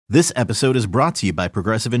This episode is brought to you by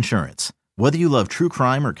Progressive Insurance. Whether you love true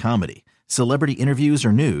crime or comedy, celebrity interviews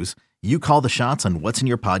or news, you call the shots on what's in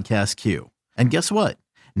your podcast queue. And guess what?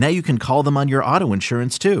 Now you can call them on your auto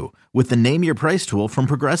insurance too with the Name Your Price tool from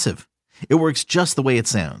Progressive. It works just the way it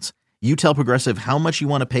sounds. You tell Progressive how much you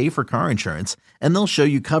want to pay for car insurance, and they'll show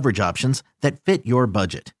you coverage options that fit your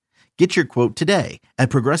budget. Get your quote today at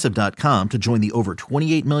Progressive.com to join the over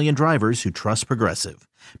 28 million drivers who trust Progressive.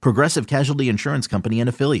 Progressive Casualty Insurance Company and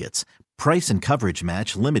Affiliates. Price and coverage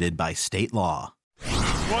match limited by state law.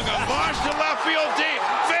 Swung a launch to left field deep.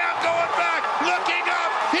 Pham going back, looking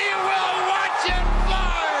up. He will watch it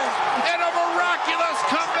fly. And a miraculous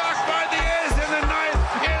comeback by the A's in the ninth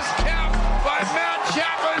is capped by Matt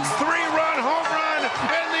Chapman's 3-run home run.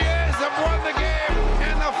 And the A's have won the game.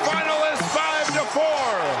 And the final is 5-4.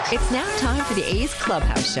 It's now time for the A's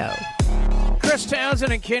Clubhouse Show. Chris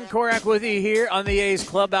Townsend and Ken Korak with you here on the A's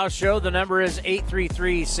Clubhouse Show. The number is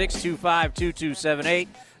 833-625-2278.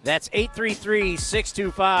 That's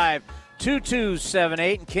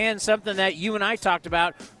 833-625-2278. And Ken, something that you and I talked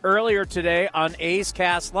about earlier today on A's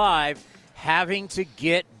Cast Live, having to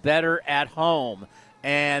get better at home.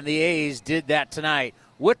 And the A's did that tonight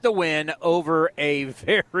with the win over a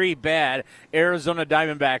very bad Arizona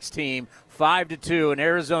Diamondbacks team. 5-2, and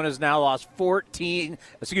Arizona's now lost 18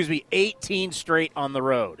 straight on the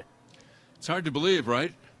road. It's hard to believe,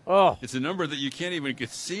 right? Oh. It's a number that you can't even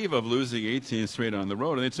conceive of, losing 18 straight on the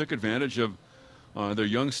road. And they took advantage of their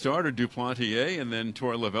young starter, Duplantier, and then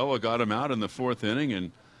Torey Lovullo got him out in the fourth inning.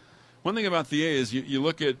 And one thing about the A's, you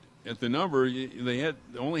look at the number, they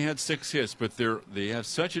only had 6 hits, but they have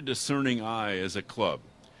such a discerning eye as a club.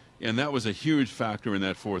 And that was a huge factor in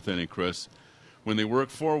that fourth inning, Chris, when they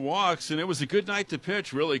worked 4 walks. And it was a good night to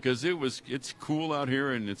pitch, really, because it's cool out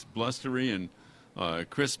here and it's blustery. And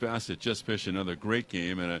Chris Bassitt just pitched another great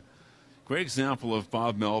game, and a great example of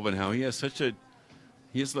Bob Melvin, how he has the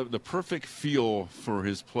perfect feel for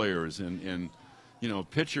his players and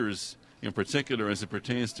pitchers in particular as it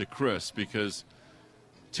pertains to Chris, because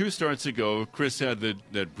 2 starts ago, Chris had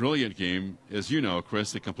that brilliant game, as you know,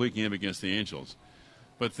 Chris, the complete game against the Angels.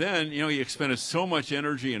 But then, he expended so much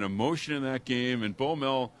energy and emotion in that game, and Bo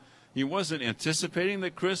Mel, he wasn't anticipating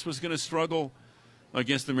that Chris was going to struggle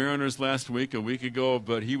against the Mariners a week ago,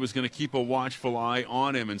 but he was going to keep a watchful eye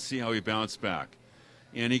on him and see how he bounced back.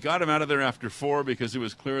 And he got him out of there after 4 because it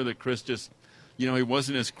was clear that Chris just, he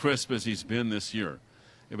wasn't as crisp as he's been this year.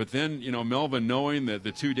 But then, Melvin, knowing that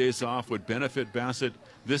the 2 days off would benefit Bassitt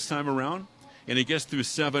this time around, and he gets through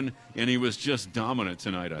 7, and he was just dominant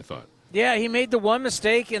tonight, I thought. Yeah, he made the one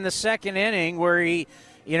mistake in the second inning where he,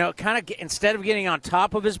 instead of getting on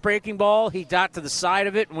top of his breaking ball, he got to the side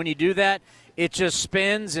of it. And when you do that, it just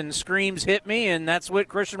spins and screams, "Hit me," and that's what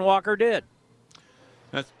Christian Walker did.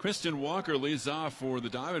 Christian Walker leads off for the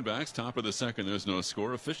Diamondbacks. Top of the second, there's no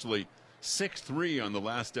score. Officially 6-3 on the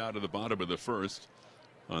last out of the bottom of the first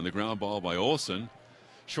on the ground ball by Olson.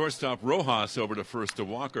 Shortstop Rojas over to first to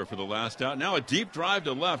Walker for the last out. Now a deep drive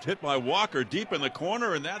to left, hit by Walker deep in the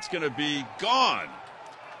corner, and that's going to be gone.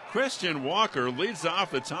 Christian Walker leads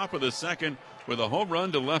off the top of the second with a home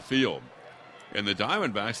run to left field. And the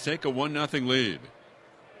Diamondbacks take a 1-0 lead.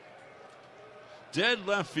 Dead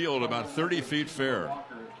left field, about 30 feet fair.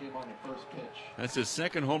 That's his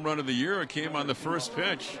second home run of the year. It came on the first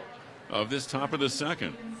pitch of this top of the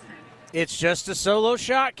second. It's just a solo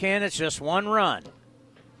shot, Ken. It's just one run.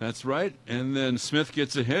 That's right. And then Smith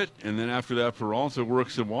gets a hit, and then after that Peralta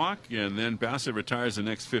works a walk, and then Bassitt retires the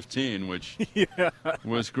next 15, which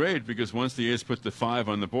was great because once the A's put the 5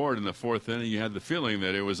 on the board in the fourth inning, you had the feeling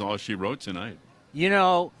that it was all she wrote tonight.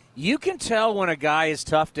 You can tell when a guy is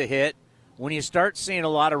tough to hit when you start seeing a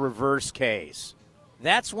lot of reverse Ks.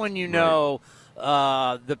 That's when you know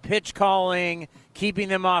the pitch calling, keeping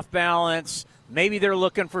them off balance. Maybe they're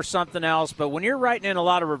looking for something else, but when you're writing in a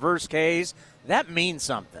lot of reverse Ks, that means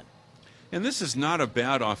something. And this is not a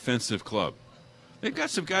bad offensive club. They've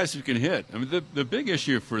got some guys who can hit. I mean, the big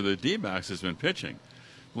issue for the D-backs has been pitching.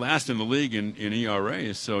 Last in the league in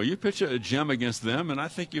ERA. So you pitch a gem against them, and I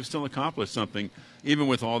think you've still accomplished something, even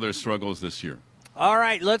with all their struggles this year. All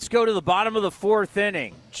right, let's go to the bottom of the fourth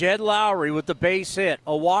inning. Jed Lowry with the base hit.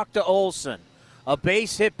 A walk to Olson. A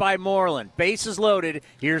base hit by Moreland. Bases loaded.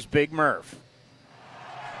 Here's Big Murph.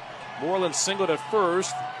 Moreland singled at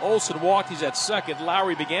first. Olson walked. He's at second.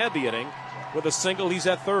 Lowry began the inning with a single. He's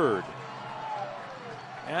at third.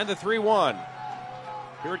 And the 3-1.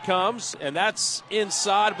 Here it comes, and that's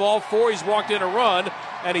inside. Ball 4. He's walked in a run,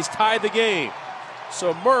 and he's tied the game.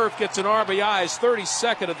 So Murph gets an RBI, his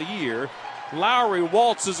 32nd of the year. Lowry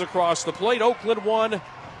waltzes across the plate. Oakland 1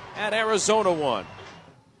 and Arizona 1.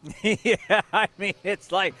 Yeah, I mean,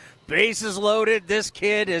 it's like bases loaded. This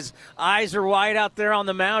kid, his eyes are wide out there on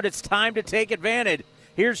the mound. It's time to take advantage.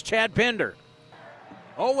 Here's Chad Pinder.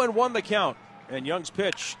 0-1 the count. And Young's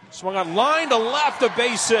pitch swung on line to left, a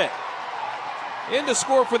base hit. In to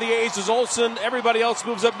score for the A's is Olson. Everybody else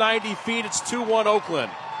moves up 90 feet. It's 2-1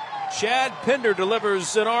 Oakland. Chad Pinder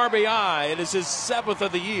delivers an RBI. It is his 7th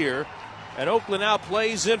of the year. And Oakland now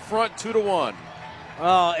plays in front 2-1.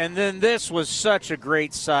 Oh, and then this was such a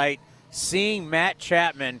great sight, seeing Matt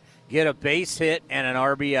Chapman get a base hit and an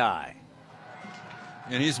RBI.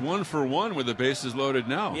 And he's 1 for 1 with the bases loaded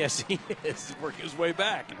now. Yes, he is. Working his way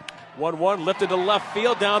back. 1-1 lifted to left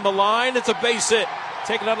field down the line. It's a base hit.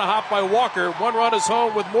 Taken on a hop by Walker. 1 run is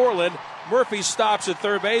home with Moreland. Murphy stops at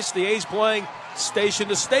third base. The A's playing station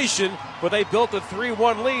to station, but they built a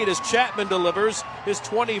 3-1 lead as Chapman delivers his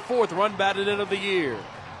 24th run batted in of the year.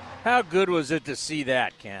 How good was it to see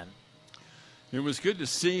that, Ken? It was good to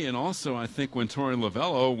see, and also I think when Torey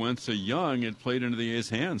Lovullo went to Young, it played into the A's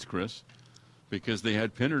hands, Chris, because they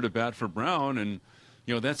had Pinder to bat for Brown, and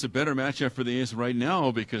that's a better matchup for the A's right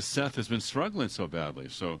now because Seth has been struggling so badly.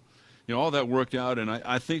 So, all that worked out, and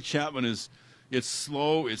I think Chapman it's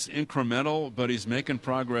slow, it's incremental, but he's making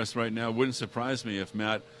progress right now. Wouldn't surprise me if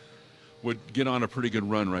Matt would get on a pretty good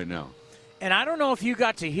run right now. And I don't know if you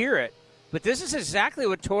got to hear it, but this is exactly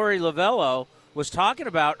what Torey Lovullo was talking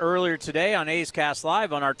about earlier today on A's Cast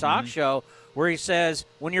Live on our talk show, where he says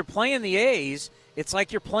when you're playing the A's, it's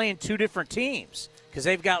like you're playing two different teams because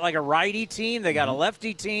they've got like a righty team, they got a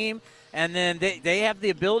lefty team, and then they have the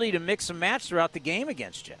ability to mix and match throughout the game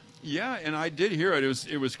against you. Yeah, and I did hear it.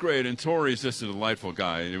 It was great, and Torey's just a delightful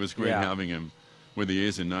guy. It was great having him with the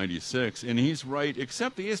A's in '96, and he's right,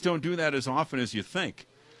 except the A's don't do that as often as you think.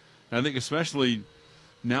 And I think especially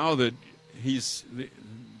now that the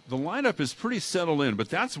lineup is pretty settled in, but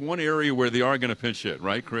that's one area where they are going to pinch hit,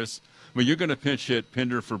 right, Chris? I mean, you're going to pinch hit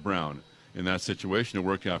Pinder for Brown in that situation. It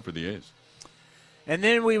worked out for the A's. And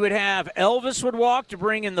then we would have Elvis would walk to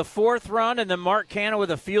bring in the 4th run, and then Mark Canha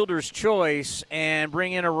with a fielder's choice and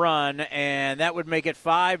bring in a run, and that would make it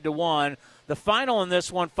 5-1. The final in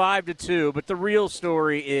this one, 5-2, but the real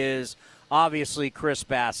story is obviously Chris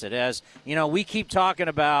Bassitt. As, we keep talking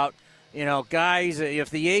about, guys,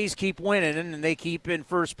 if the A's keep winning and they keep in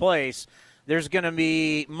first place, there's going to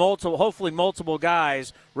be hopefully multiple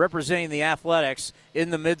guys representing the Athletics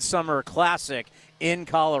in the Midsummer Classic in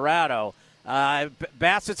Colorado.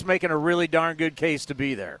 Bassett's making a really darn good case to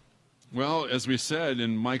be there. Well, as we said,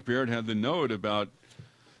 and Mike Baird had the note about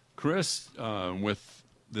Chris with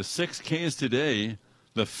the 6 Ks today,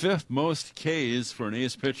 the 5th most Ks for an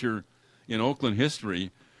A's pitcher in Oakland history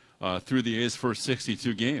through the A's first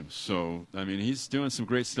 62 games. So, I mean, he's doing some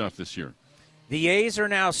great stuff this year. The A's are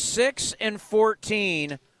now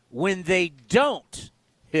 6-14 when they don't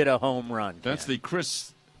hit a home run. That's the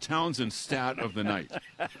Chris Townsend stat of the night.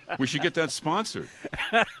 We should get that sponsored.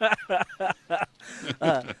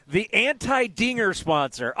 The anti-dinger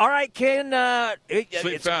sponsor. All right, Ken.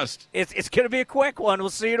 Sleep fast. It's going to be a quick one. We'll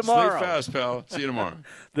see you tomorrow. Sleep fast, pal. See you tomorrow.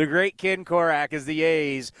 The great Ken Korak as the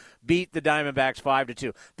A's beat the Diamondbacks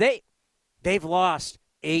 5-2. They've lost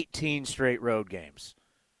 18 straight road games.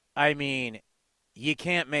 I mean, you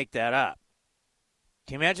can't make that up.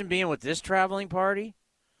 Can you imagine being with this traveling party?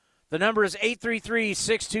 The number is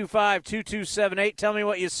 833-625-2278. Tell me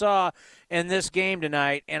what you saw in this game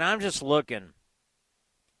tonight. And I'm just looking.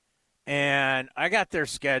 And I got their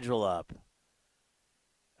schedule up.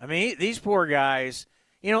 I mean, these poor guys,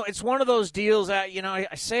 it's one of those deals that, I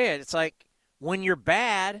say it. It's like when you're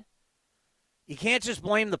bad, you can't just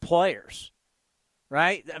blame the players,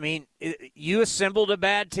 right? I mean, you assembled a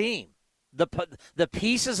bad team. The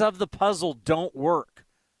pieces of the puzzle don't work.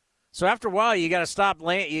 So after a while, you got to stop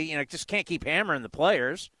you just can't keep hammering the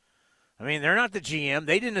players. I mean, they're not the GM.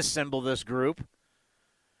 They didn't assemble this group.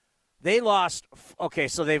 They lost. Okay,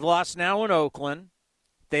 so they've lost now in Oakland.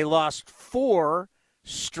 They lost 4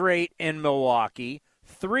 straight in Milwaukee,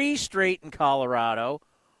 3 straight in Colorado,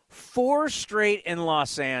 4 straight in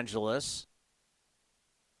Los Angeles,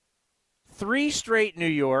 3 straight New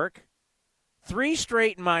York, 3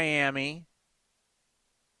 straight in Miami.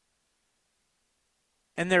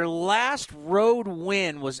 And their last road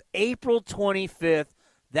win was April 25th.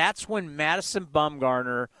 That's when Madison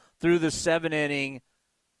Bumgarner threw the 7-inning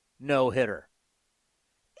no-hitter.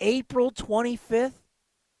 April 25th?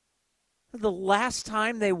 The last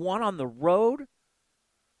time they won on the road?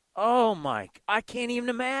 Oh, Mike, I can't even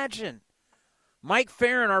imagine. Mike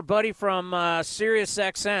Farron, our buddy from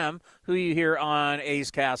SiriusXM, who you hear on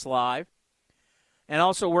A's Cast Live, and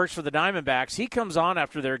also works for the Diamondbacks, he comes on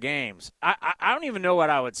after their games. I don't even know what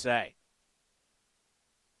I would say.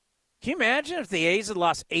 Can you imagine if the A's had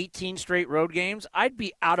lost 18 straight road games? I'd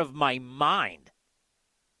be out of my mind.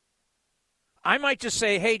 I might just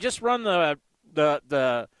say, hey, just run the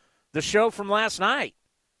show from last night.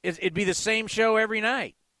 It'd be the same show every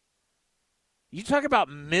night. You talk about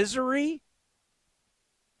misery?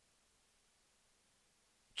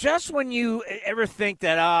 Just when you ever think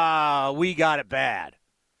that, we got it bad.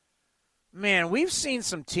 Man, we've seen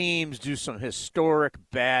some teams do some historic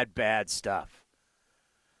bad stuff.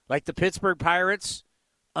 Like the Pittsburgh Pirates,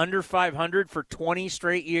 under 500 for 20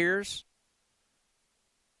 straight years.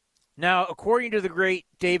 Now, according to the great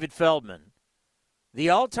David Feldman, the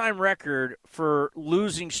all-time record for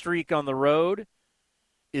losing streak on the road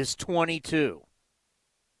is 22.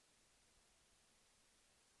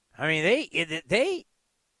 I mean, they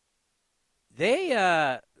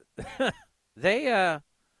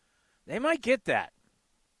might get that.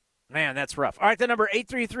 Man, that's rough. All right, the number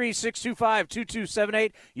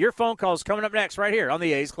 833-625-2278. Your phone call is coming up next right here on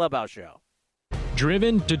the A's Clubhouse Show.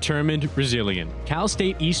 Driven, determined, resilient. Cal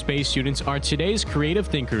State East Bay students are today's creative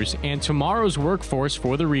thinkers and tomorrow's workforce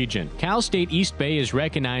for the region. Cal State East Bay is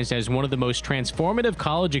recognized as one of the most transformative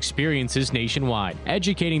college experiences nationwide,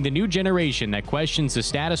 educating the new generation that questions the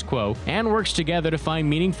status quo and works together to find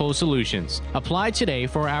meaningful solutions. Apply today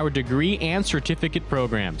for our degree and certificate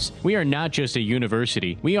programs. We are not just a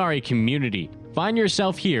university, we are a community. Find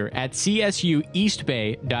yourself here at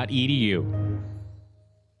csueastbay.edu.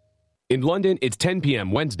 In London, it's 10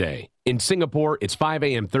 p.m. Wednesday. In Singapore, it's 5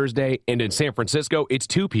 a.m. Thursday. And in San Francisco, it's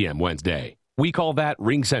 2 p.m. Wednesday. We call that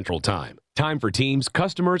Ring Central Time. Time for teams,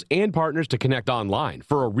 customers, and partners to connect online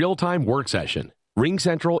for a real-time work session. Ring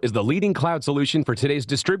Central is the leading cloud solution for today's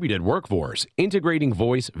distributed workforce, integrating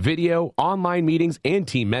voice, video, online meetings, and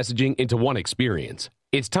team messaging into one experience.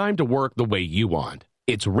 It's time to work the way you want.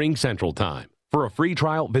 It's Ring Central Time. For a free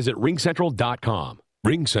trial, visit ringcentral.com.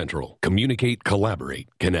 Ring Central. Communicate, collaborate,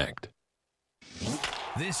 connect.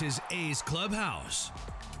 This is A's Clubhouse.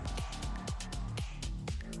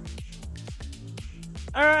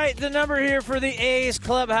 All right, the number here for the A's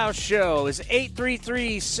Clubhouse Show is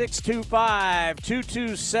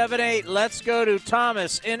 833-625-2278. Let's go to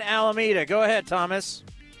Thomas in Alameda. Go ahead, Thomas.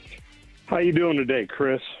 How you doing today,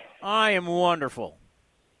 Chris? I am wonderful.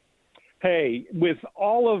 Hey, with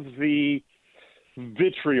all of the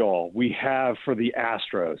vitriol we have for the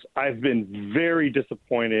Astros, I've been very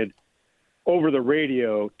disappointed over the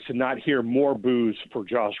radio to not hear more boos for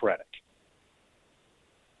Josh Reddick.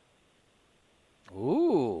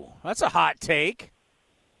 Ooh, that's a hot take.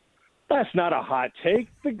 That's not a hot take.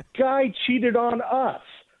 The guy cheated on us.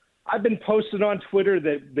 I've been posting on Twitter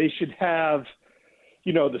that they should have,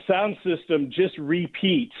 the sound system just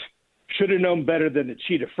repeat, should have known better than to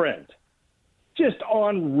cheat a friend. Just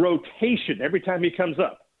on rotation every time he comes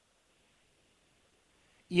up.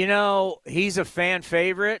 He's a fan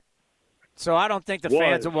favorite. So I don't think the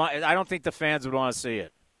fans would want. I don't think the fans would want to see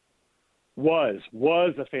it. Was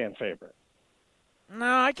a fan favorite.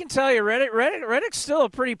 No, I can tell you, Reddick's still a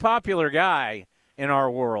pretty popular guy in our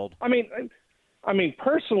world. I mean,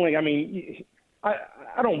 personally, I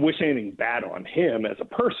don't wish anything bad on him as a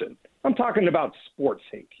person. I'm talking about sports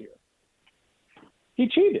sake here. He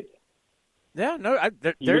cheated. Yeah, no,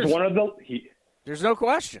 there's one of the. There's no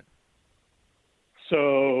question.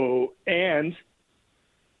 So, and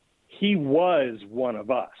he was one of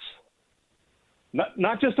us.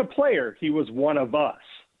 Not just a player, he was one of us.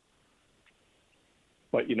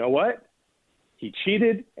 But you know what? He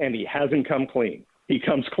cheated, and he hasn't come clean. He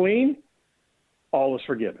comes clean, all is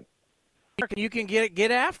forgiven. You can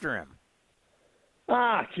get after him.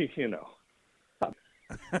 I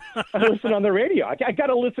listen on the radio. I got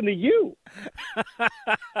to listen to you.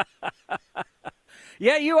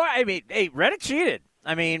 Yeah, you are. Hey, Reddick cheated.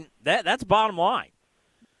 That's bottom line.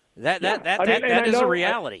 That is a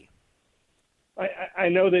reality. I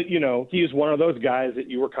know that, he's one of those guys that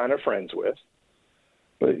you were kind of friends with.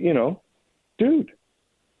 But, dude,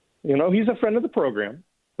 he's a friend of the program.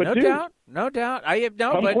 But no doubt.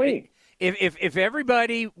 But clean. If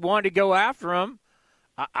everybody wanted to go after him,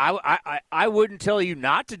 I wouldn't tell you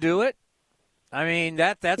not to do it.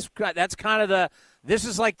 That's kind of this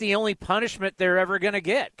is like the only punishment they're ever going to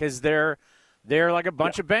get because they're like a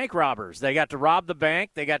bunch of bank robbers. They got to rob the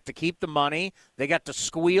bank. They got to keep the money. They got to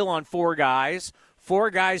squeal on four guys.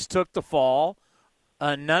 Four guys took the fall.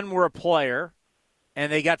 None were a player. And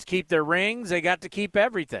they got to keep their rings. They got to keep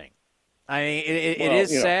everything. It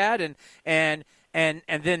is sad. And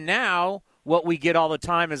then now what we get all the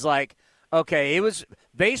time is like, okay,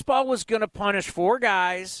 baseball was going to punish four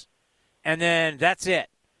guys, and then that's it.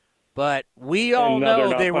 But we all And now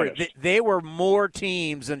know they're not they were more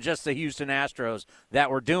teams than just the Houston Astros that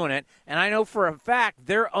were doing it. And I know for a fact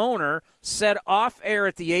their owner said off air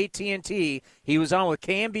at the AT&T, he was on with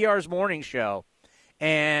KMBR's morning show,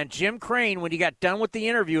 and Jim Crane, when he got done with the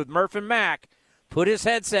interview with Murph and Mack, put his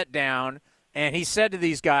headset down, and he said to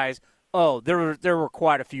these guys, oh, there were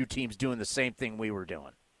quite a few teams doing the same thing we were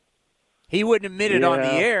doing. He wouldn't admit it on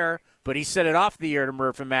the air, but he said it off the air to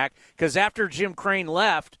Murph and Mack, because after Jim Crane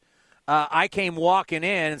left, I came walking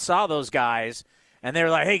in and saw those guys, and they were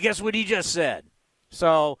like, hey, guess what he just said?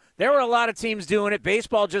 So there were a lot of teams doing it.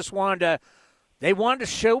 Baseball just wanted to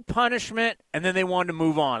show punishment, and then they wanted to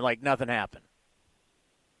move on like nothing happened.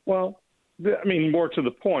 Well, I mean, more to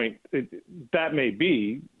the point, that may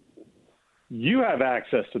be. You have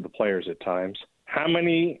access to the players at times. How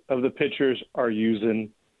many of the pitchers are using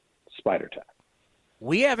Spider Tack?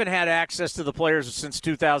 We haven't had access to the players since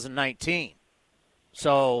 2019.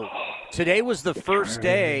 So today was the first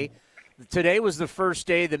day. Today was the first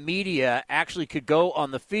day the media actually could go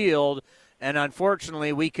on the field, and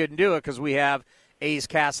unfortunately we couldn't do it because we have A's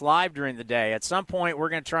Cast Live during the day. At some point we're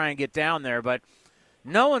going to try and get down there, but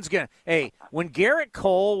no one's going to. Hey, when Garrett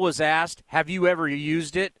Cole was asked, have you ever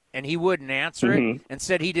used it, and he wouldn't answer it and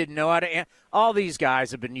said he didn't know how to all these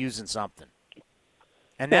guys have been using something.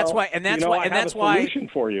 And that's why. And that's why. And that's why. I have a solution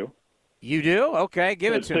for you. You do? Okay,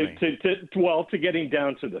 give it to me. To getting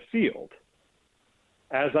down to the field.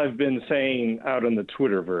 As I've been saying out in the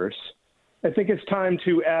Twitterverse, I think it's time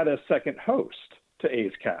to add a second host to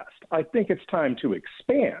A's Cast. I think it's time to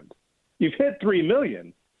expand. You've hit 3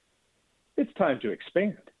 million. It's time to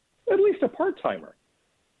expand. At least a part-timer.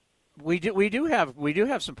 We do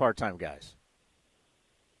have some part-time guys.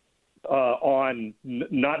 On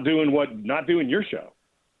not doing your show.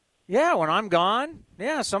 Yeah, when I'm gone,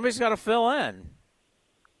 somebody's got to fill in.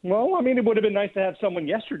 Well, I mean, it would have been nice to have someone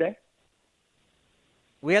yesterday.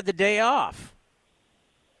 We had the day off.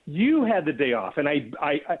 You had the day off, and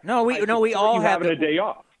we all had the day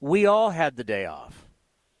off. We all had the day off.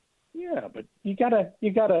 Yeah, but you gotta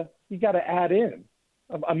add in.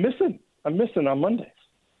 I'm missing on Mondays.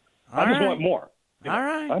 I just want more. All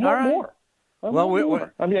right. I want more. I want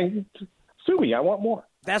more. I mean, sue me. I want more.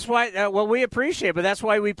 That's why. We appreciate it, but that's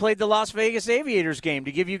why we played the Las Vegas Aviators game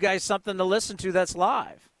to give you guys something to listen to that's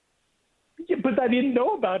live. Yeah, but I didn't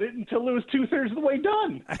know about it until it was 2/3 of the way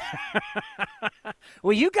done.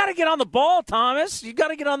 Well, you got to get on the ball, Thomas. You got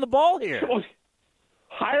to get on the ball here. Well,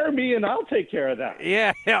 hire me, and I'll take care of that.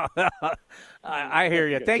 Yeah. I hear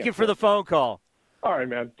you. Thank you for the phone call. All right,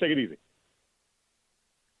 man. Take it easy.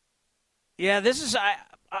 Yeah, this is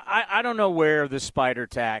I don't know where the Spider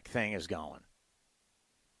Tack thing is going.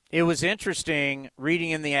 It was interesting reading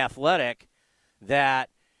in The Athletic that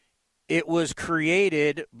it was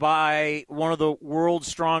created by one of the world's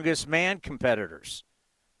strongest man competitors.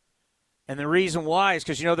 And the reason why is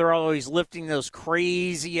because, they're always lifting those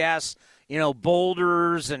crazy-ass,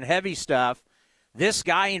 boulders and heavy stuff. This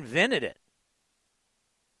guy invented it.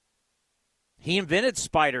 He invented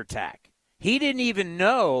Spider Tack. He didn't even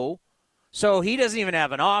know, so he doesn't even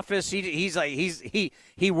have an office. He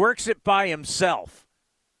works it by himself.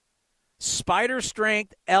 Spider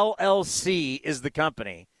Strength LLC is the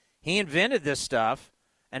company. He invented this stuff,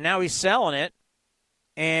 and now he's selling it.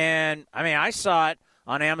 And, I saw it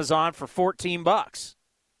on Amazon for $14.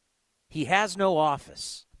 He has no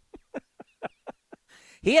office.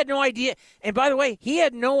 He had no idea. And, by the way, he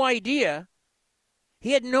had no idea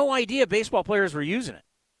baseball players were using it.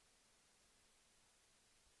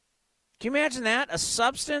 Can you imagine that? A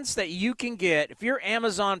substance that you can get, if you're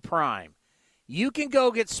Amazon Prime, you can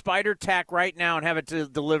go get Spider Tack right now and have it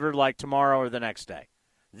delivered like tomorrow or the next day.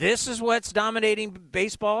 This is what's dominating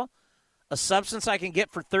baseball? A substance I can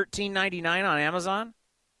get for $13.99 on Amazon?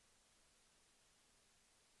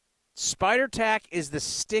 Spider Tack is the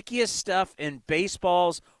stickiest stuff in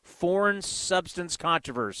baseball's foreign substance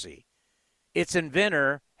controversy. Its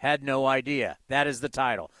inventor had no idea. That is the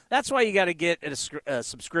title. That's why you got to get a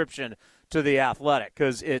subscription to The Athletic,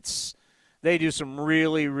 because they do some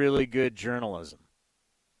really, really good journalism.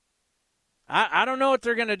 I don't know what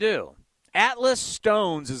they're going to do. Atlas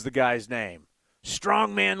Stones is the guy's name.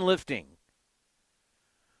 Strongman lifting.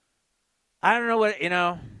 I don't know what,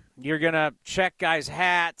 you're going to check guys'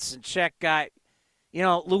 hats and check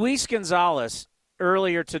Luis Gonzalez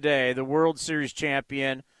earlier today, the World Series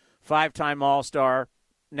champion, 5-time All-Star,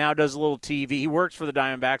 now does a little TV. He works for the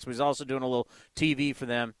Diamondbacks, but he's also doing a little TV for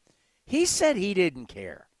them. He said he didn't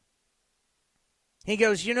care. He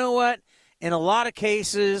goes, you know what? In a lot of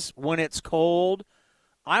cases, when it's cold,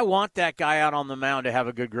 I want that guy out on the mound to have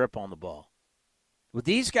a good grip on the ball. With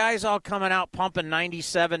these guys all coming out pumping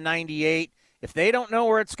 97, 98, if they don't know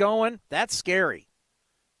where it's going, that's scary.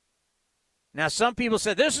 Now, some people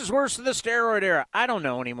said, this is worse than the steroid era. I don't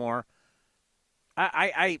know anymore.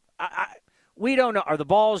 We don't know. Are the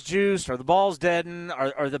balls juiced? Are the balls deadened?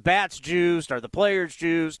 Are the bats juiced? Are the players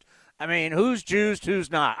juiced? I mean, who's juiced,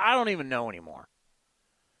 who's not? I don't even know anymore.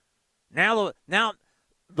 Now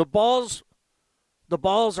the balls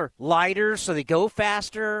are lighter, so they go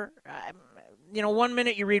faster. 1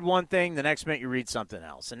 minute you read one thing, the next minute you read something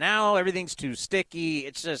else. And now everything's too sticky.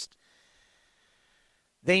 It's just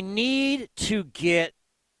they need to get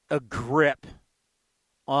a grip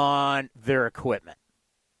on their equipment.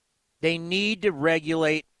 They need to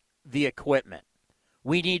regulate the equipment.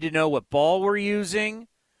 We need to know what ball we're using.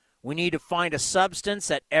 We need to find a substance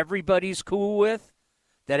that everybody's cool with,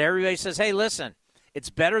 that everybody says, hey, listen,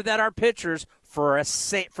 it's better that our pitchers, from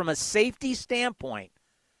a safety standpoint,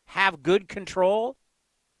 have good control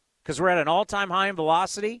because we're at an all-time high in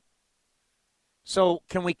velocity. So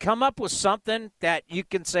can we come up with something that you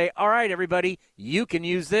can say, all right, everybody, you can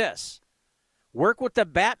use this. Work with the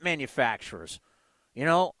bat manufacturers.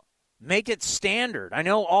 Make it standard. I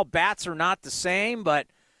know all bats are not the same, but,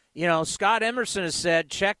 Scott Emerson has said,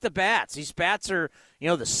 check the bats. These bats are, the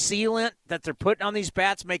sealant that they're putting on these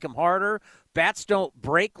bats make them harder. Bats don't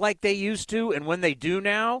break like they used to, and when they do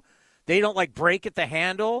now, they don't, break at the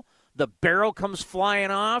handle. The barrel comes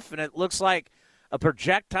flying off, and it looks like a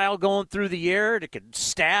projectile going through the air that could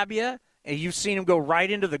stab you, and you've seen them go right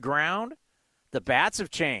into the ground. The bats have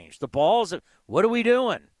changed. The balls have, what are we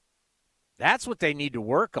doing? That's what they need to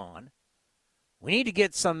work on. We need to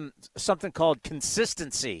get something called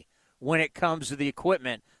consistency when it comes to the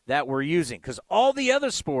equipment that we're using. Because all the other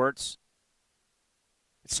sports,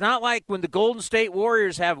 it's not like when the Golden State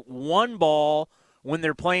Warriors have one ball when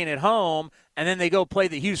they're playing at home and then they go play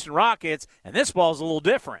the Houston Rockets, and this ball's a little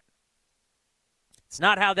different. It's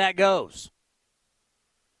not how that goes.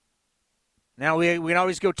 Now, we can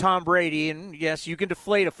always go Tom Brady, and yes, you can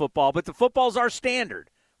deflate a football, but the football's our standard.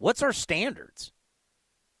 What's our standards?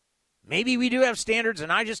 Maybe we do have standards,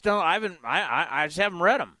 and I just haven't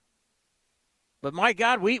read them. But my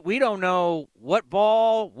God, we don't know what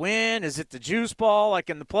ball, when. Is it the juice ball like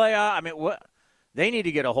in the playoff? I mean, what? They need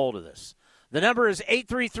to get a hold of this. The number is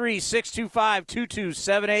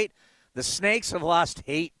 833-625-2278. The Snakes have lost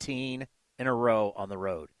 18 in a row on the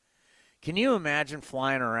road. Can you imagine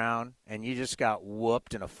flying around and you just got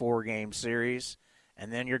whooped in a 4-game series,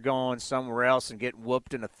 and then you're going somewhere else and getting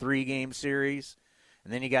whooped in a 3-game series,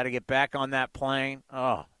 and then you got to get back on that plane?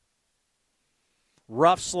 Oh,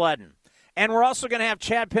 rough sledding. And we're also going to have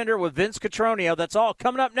Chad Pinder with Vince Cotroneo. That's all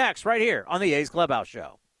coming up next right here on the A's Clubhouse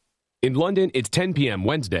Show. In London, it's 10 p.m.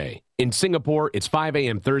 Wednesday. In Singapore, it's 5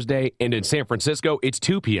 a.m. Thursday. And in San Francisco, it's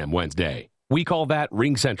 2 p.m. Wednesday. We call that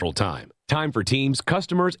Ring Central Time. Time for teams,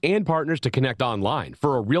 customers, and partners to connect online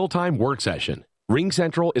for a real-time work session. Ring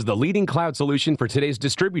Central is the leading cloud solution for today's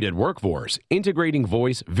distributed workforce, integrating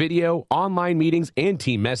voice, video, online meetings, and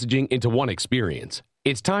team messaging into one experience.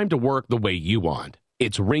 It's time to work the way you want.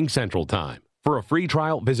 It's Ring Central time. For a free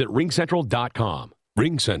trial, visit ringcentral.com.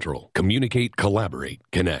 Ring Central. Communicate, collaborate,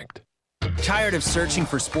 connect. Tired of searching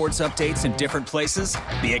for sports updates in different places?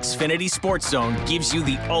 The Xfinity Sports Zone gives you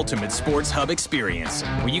the ultimate sports hub experience,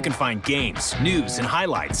 where you can find games, news, and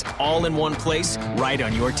highlights all in one place right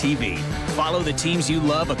on your TV. Follow the teams you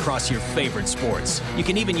love across your favorite sports. You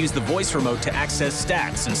can even use the voice remote to access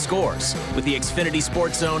stats and scores. With the Xfinity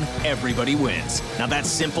Sports Zone, everybody wins. Now that's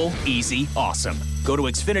simple, easy, awesome. Go to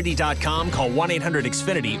Xfinity.com, call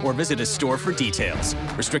 1-800-XFINITY, or visit a store for details.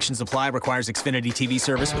 Restrictions apply. Requires Xfinity TV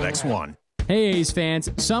service with X1. Hey A's fans,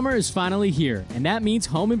 summer is finally here, and that means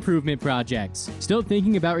home improvement projects. Still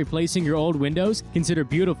thinking about replacing your old windows? Consider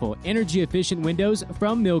beautiful, energy-efficient windows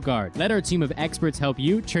from Milgard. Let our team of experts help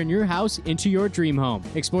you turn your house into your dream home.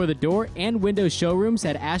 Explore the door and window showrooms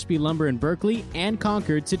at Ashby Lumber in Berkeley and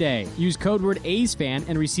Concord today. Use code word A'sFan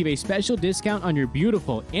and receive a special discount on your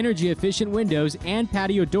beautiful, energy-efficient windows and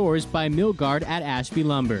patio doors by Milgard at Ashby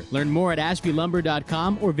Lumber. Learn more at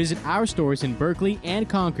ashbylumber.com or visit our stores in Berkeley and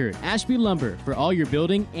Concord. Ashby Lumber, for all your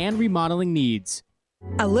building and remodeling needs.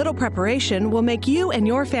 A little preparation will make you and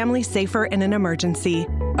your family safer in an emergency.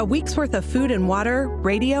 A week's worth of food and water,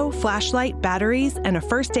 radio, flashlight, batteries, and a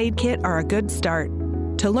first aid kit are a good start.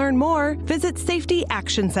 To learn more, visit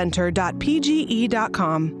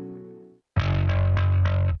safetyactioncenter.pge.com.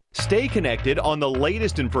 Stay connected on the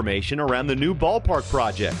latest information around the new ballpark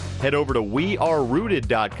project. Head over to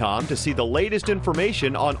wearerooted.com to see the latest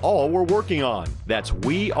information on all we're working on. That's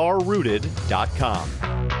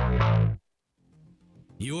wearerooted.com.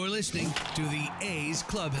 You're listening to the A's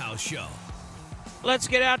Clubhouse Show. Let's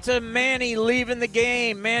get out to Manny leaving the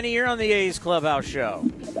game. Manny, you're on the A's Clubhouse Show.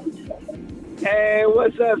 Hey,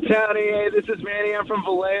 what's up, Townie? Hey, this is Manny. I'm from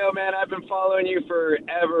Vallejo, man. I've been following you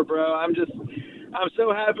forever, bro. I'm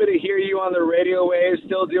so happy to hear you on the radio waves,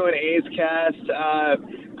 still doing A's Cast.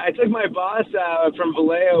 I took my boss out from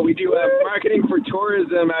Vallejo. We do marketing for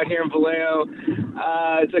tourism out here in Vallejo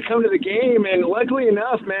to come to the game, and luckily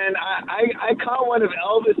enough, man, I caught one of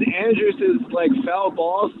Elvis Andrus' foul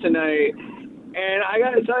balls tonight. And I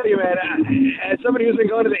got to tell you, man, as somebody who's been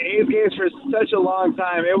going to the A's games for such a long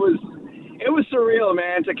time, it was surreal,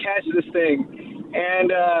 man, to catch this thing.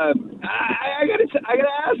 And I gotta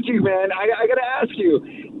ask you, man. I gotta ask you.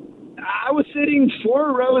 I was sitting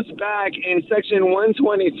 4 rows back in section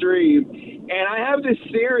 123, and I have this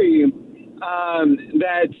theory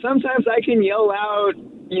that sometimes I can yell out,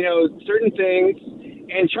 certain things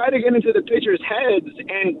and try to get into the pitchers' heads.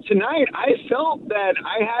 And tonight, I felt that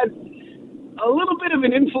I had a little bit of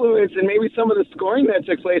an influence in maybe some of the scoring that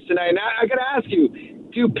took place tonight. Now, I got to ask you,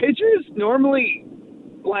 do pitchers normally,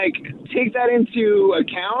 take that into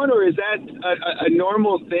account, or is that a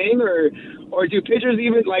normal thing, or do pitchers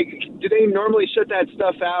even, do they normally shut that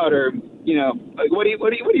stuff out, or, what do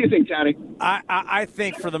you think, Tony? I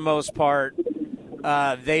think for the most part,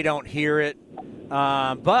 they don't hear it.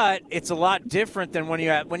 But it's a lot different than when you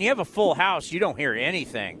have a full house, you don't hear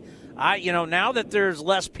anything. Now that there's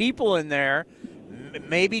less people in there,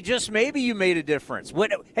 maybe you made a difference.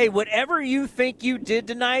 Whatever you think you did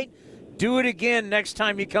tonight, do it again next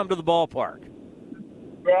time you come to the ballpark.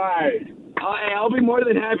 Right. I'll be more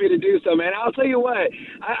than happy to do so, man. I'll tell you what.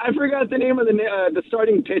 I forgot the name of the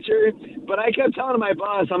starting pitcher, but I kept telling my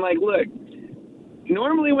boss, I'm like, look,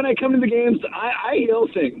 normally when I come to the games, I yell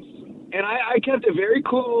things. And I kept it very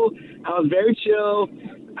cool. I was very chill.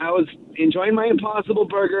 I was enjoying my Impossible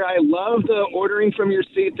Burger. I love the ordering from your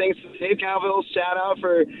seat. Thanks to Dave Calville. Shout out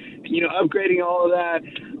for, upgrading all of that.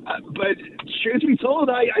 But truth be told,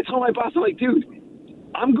 I told my boss, I'm like, dude,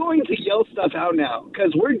 I'm going to yell stuff out now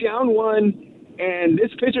because we're down 1 and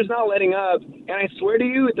this pitcher's not letting up. And I swear to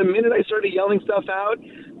you, the minute I started yelling stuff out,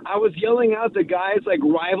 I was yelling out the guy's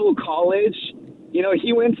rival college.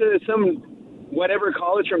 He went to some whatever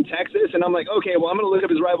college from Texas, and I'm like, okay, well, I'm going to look up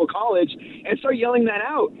his rival college and start yelling that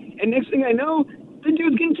out. And next thing I know, the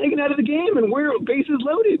dude's getting taken out of the game, and we're bases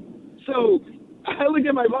loaded. So I looked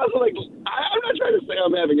at my boss, I'm like, I'm not trying to say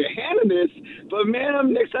I'm having a hand in this, but,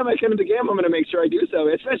 man, next time I come to the game, I'm going to make sure I do so,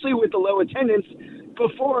 especially with the low attendance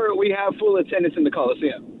before we have full attendance in the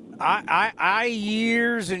Coliseum. I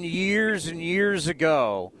years and years and years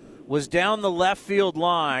ago was down the left field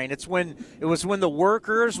line. It was when the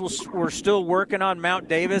workers were still working on Mount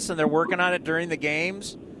Davis, and they're working on it during the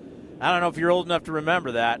games. I don't know if you're old enough to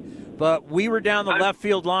remember that, but we were down the left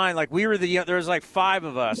field line. There was 5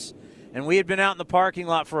 of us, and we had been out in the parking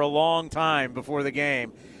lot for a long time before the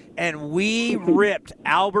game, and we ripped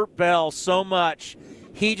Albert Bell so much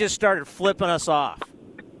he just started flipping us off.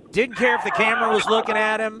 Didn't care if the camera was looking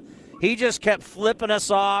at him. He just kept flipping us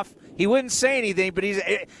off. He wouldn't say anything, but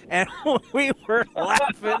and we were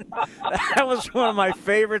laughing. That was one of my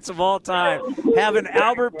favorites of all time, having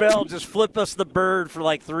Albert Bell just flip us the bird for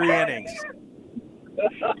 3 innings.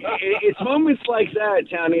 It's moments like that,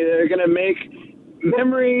 Townie, that are going to make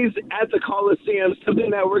memories at the Coliseum, something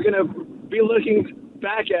that we're going to be looking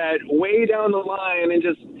back at way down the line, and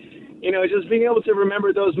just being able to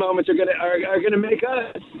remember those moments are going to make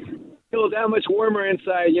us feel that much warmer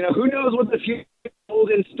inside. Who knows what the future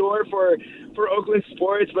holds in store for Oakland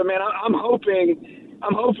sports, but man, I'm hoping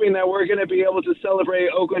that we're going to be able to celebrate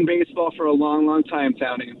Oakland baseball for a long, long time,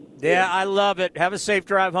 Townie. Yeah, I love it. Have a safe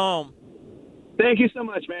drive home. Thank you so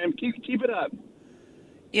much, man. Keep it up.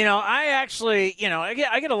 I actually, I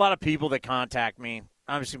get a lot of people that contact me.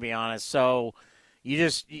 I'm just gonna be honest. So you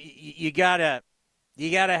gotta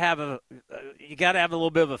have a little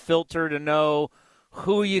bit of a filter to know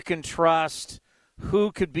who you can trust,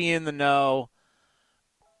 who could be in the know.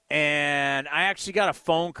 And I actually got a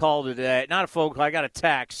phone call today. Not a phone call, I got a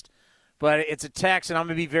text. But it's a text, and I'm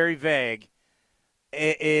going to be very vague.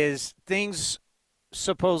 It is things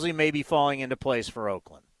supposedly may be falling into place for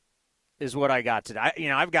Oakland is what I got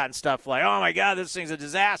today. I've gotten stuff like, oh, my God, this thing's a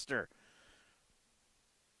disaster.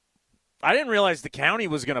 I didn't realize the county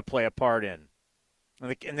was going to play a part in.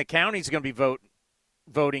 And the county's going to be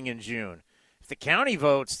voting in June. If the county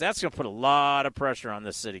votes, that's going to put a lot of pressure on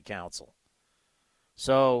the city council.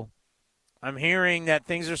 So I'm hearing that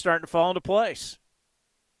things are starting to fall into place.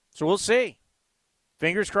 So we'll see.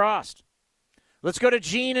 Fingers crossed. Let's go to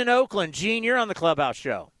Gene in Oakland. Gene, you're on the Clubhouse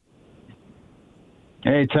Show.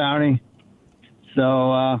 Hey, Tony.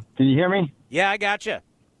 So, can you hear me? Yeah, I got you.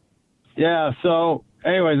 Yeah, so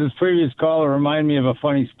anyways, this previous caller reminded me of a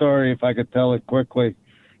funny story, if I could tell it quickly.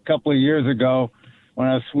 A couple of years ago,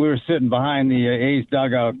 when we were sitting behind the A's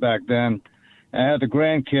dugout back then, I had the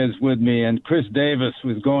grandkids with me, and Chris Davis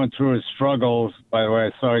was going through his struggles. By the way,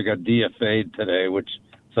 I saw he got DFA'd today, which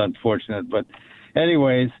is unfortunate. But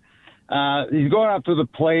anyways, he's going up to the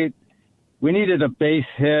plate. We needed a base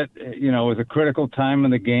hit. You know, it was a critical time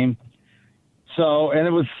in the game. So, and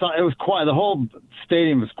it was quiet. The whole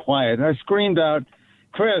stadium was quiet. And I screamed out,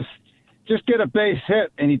 "Chris, just get a base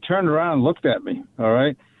hit." And he turned around and looked at me, all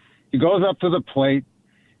right? He goes up to the plate,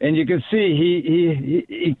 and you can see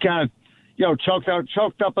he kind of,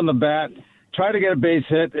 choked up on the bat, tried to get a base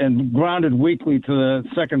hit, and grounded weakly to the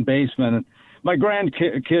second baseman. And my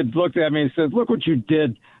grandkid looked at me and said, "Look what you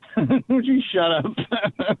did. Would you shut up?"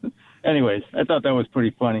 Anyways, I thought that was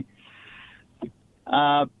pretty funny.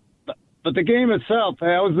 But the game itself,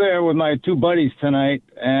 I was there with my two buddies tonight,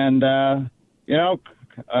 and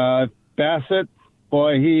Bassett,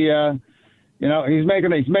 boy, he's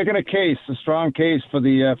making a case, a strong case for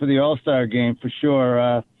the All-Star game for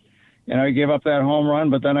sure. He gave up that home run,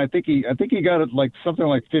 but then I think he got it like something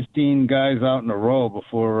like 15 guys out in a row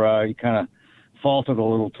before he kind of faltered a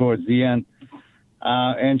little towards the end.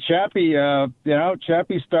 And Chappie,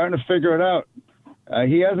 Chappie's starting to figure it out.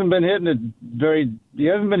 He hasn't been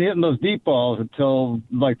hitting those deep balls until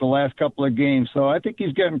like the last couple of games. So I think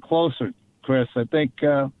he's getting closer, Chris. I think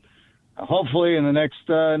hopefully in the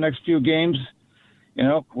next few games,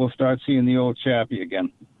 we'll start seeing the old Chappie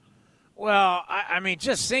again. Well, I mean,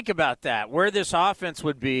 just think about that, where this offense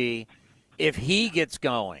would be if he gets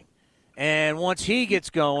going. And once he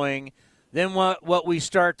gets going, then what we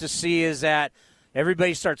start to see is that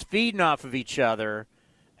everybody starts feeding off of each other.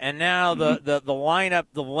 And now the lineup,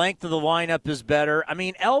 the length of the lineup is better. I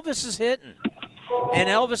mean, Elvis is hitting, and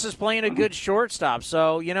Elvis is playing a good shortstop.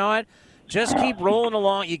 So, you know what? Just keep rolling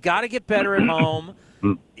along. You got to get better at home.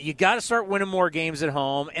 You got to start winning more games at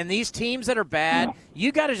home. And these teams that are bad,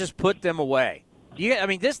 you got to just put them away.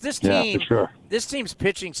 This team, for sure. This team's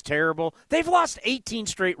pitching's terrible. They've lost 18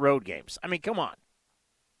 straight road games. I mean, come on.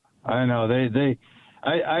 I know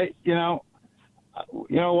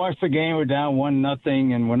watch the game. We're down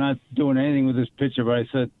 1-0, and we're not doing anything with this pitcher. But I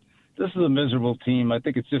said, this is a miserable team. I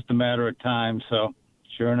think it's just a matter of time. So,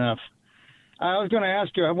 sure enough. I was going to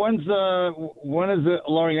ask you, when is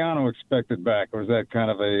Laureano expected back, or is that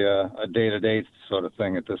kind of a day-to-day sort of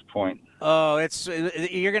thing at this point? Oh,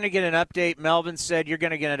 you're going to get an update. Melvin said you're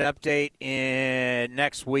going to get an update in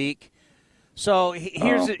next week. So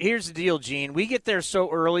here's the deal, Gene. We get there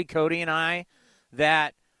so early, Cody and I,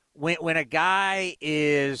 that when a guy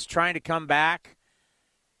is trying to come back,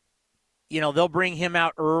 they'll bring him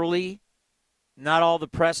out early. Not all the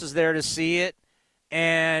press is there to see it.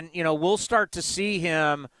 And, we'll start to see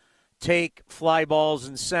him take fly balls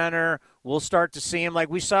in center. We'll start to see him like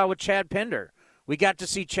we saw with Chad Pinder. We got to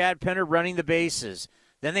see Chad Pinder running the bases.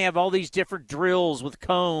 Then they have all these different drills with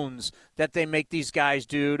cones that they make these guys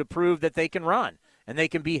do to prove that they can run and they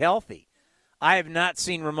can be healthy. I have not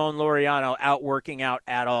seen Ramon Laureano out working out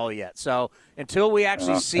at all yet. So until we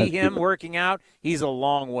actually see him working out, he's a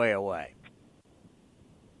long way away.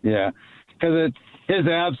 Yeah, because his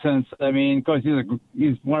absence, I mean, of course,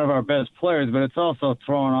 he's one of our best players, but it's also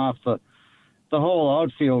throwing off the whole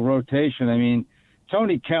outfield rotation. I mean,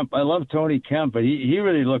 Tony Kemp, I love Tony Kemp, but he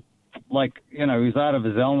really looked like, he's out of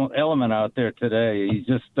his element out there today. He's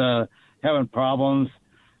just having problems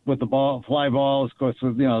with the fly balls. Of course,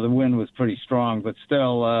 the wind was pretty strong, but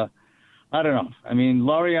still, I don't know. I mean,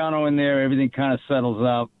 Laureano in there, everything kind of settles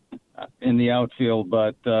out in the outfield,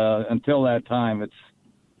 but until that time, it's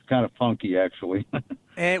kind of funky, actually.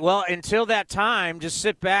 Until that time, just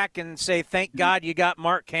sit back and say, thank God you got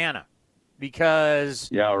Mark Canha. Because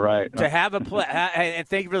yeah, right. To have and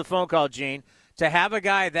thank you for the phone call, Gene. To have a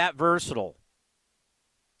guy that versatile,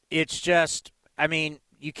 it's just, I mean,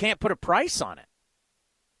 you can't put a price on it.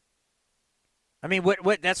 I mean,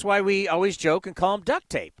 that's why we always joke and call him duct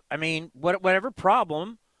tape. I mean, whatever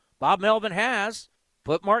problem Bob Melvin has,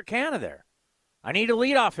 put Mark Canha there. I need a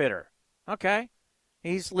leadoff hitter. Okay.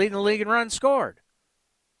 He's leading the league in runs scored.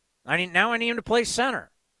 Now I need him to play center.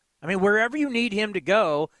 I mean, wherever you need him to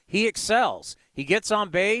go, he excels. He gets on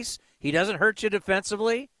base. He doesn't hurt you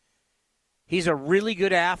defensively. He's a really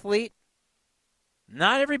good athlete.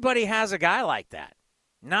 Not everybody has a guy like that.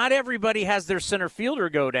 Not everybody has their center fielder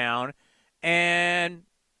go down, and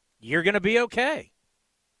you're going to be okay.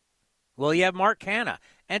 Well, you have Mark Canha.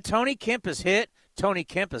 And Tony Kemp has hit. Tony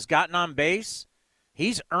Kemp has gotten on base.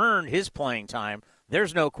 He's earned his playing time.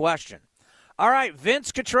 There's no question. All right,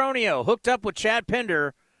 Vince Cotroneo hooked up with Chad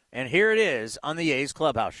Pinder, and here it is on the A's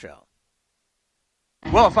Clubhouse Show.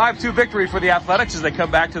 Well, a 5-2 victory for the Athletics as they come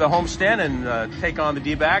back to the homestand and take on the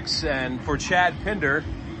D-backs. And for Chad Pinder,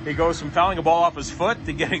 he goes from fouling a ball off his foot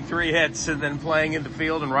to getting 3 hits and then playing in the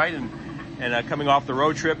field and right and coming off the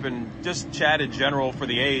road trip. And just Chad in general for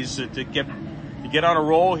the A's to get on a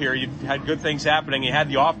roll here. You had good things happening. You had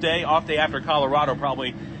the off day after Colorado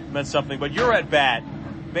probably meant something. But you're at bat,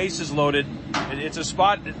 bases loaded. It's a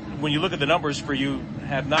spot, when you look at the numbers for you,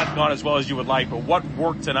 have not gone as well as you would like. But what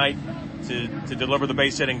worked tonight to deliver the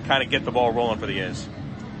base hit and kind of get the ball rolling for the A's?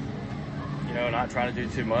 Not trying to do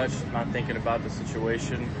too much, not thinking about the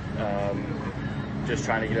situation, just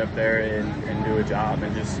trying to get up there and do a job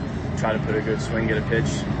and just try to put a good swing, get a pitch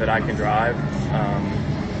that I can drive,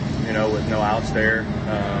 with no outs there,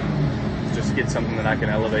 just get something that I can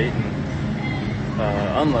elevate.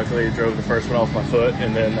 And unluckily, it drove the first one off my foot,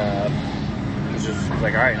 and then it was just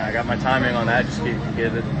like, all right, I got my timing on that, just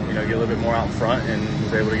get it, get a little bit more out in front, and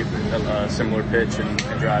was able to get a similar pitch and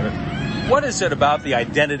drive it. What is it about the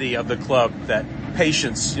identity of the club, that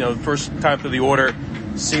patience, the first time through the order,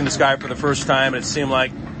 seeing this guy for the first time, and it seemed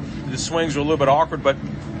like the swings were a little bit awkward, but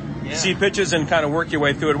see pitches and kind of work your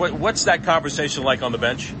way through it. What's that conversation like on the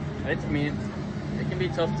bench? It can be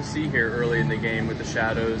tough to see here early in the game with the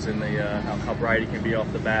shadows and the how bright he can be off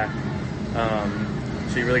the bat.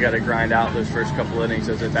 So you really got to grind out those first couple innings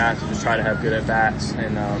as at-bats and just try to have good at-bats.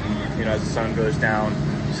 And, as the sun goes down,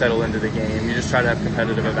 settle into the game. You just try to have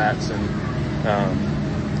competitive at-bats. And,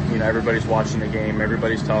 everybody's watching the game.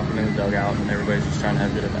 Everybody's talking in the dugout, and everybody's just trying to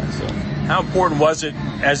have good at-bats. So. How important was it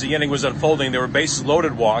as the inning was unfolding? There were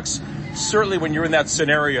bases-loaded walks. Certainly when you're in that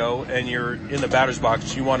scenario and you're in the batter's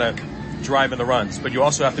box, you want to drive in the runs. But you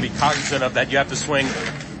also have to be cognizant of that. You have to swing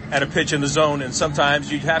at a pitch in the zone, and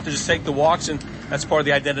sometimes you have to just take the walks, and that's part of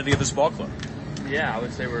the identity of this ball club. Yeah, I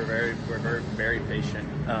would say we're very, very patient,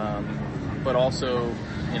 but also,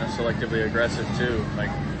 selectively aggressive too.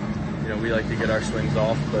 Like, we like to get our swings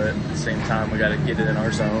off, but at the same time, we got to get it in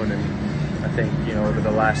our zone. And I think, over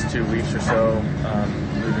the last 2 weeks or so,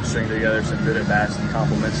 we've been stringing together some good at-bats and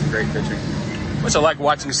compliments and great pitching. What's it like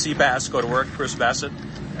watching Seabass go to work, Chris Bassett?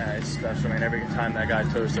 It's special. Every time that guy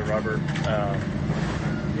toes the rubber,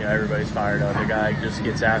 everybody's fired up. The guy just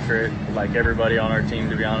gets after it, like everybody on our team,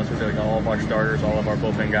 to be honest with you, like all of our starters, all of our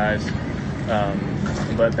bullpen guys.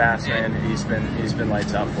 But Bass, man, he's been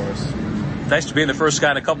lights out for us. Nice to be the first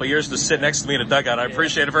guy in a couple of years to sit next to me in a dugout. I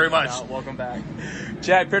appreciate it very much. Welcome back.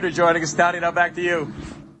 Chad Pinder joining us. Tony, now back to you.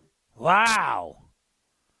 Wow.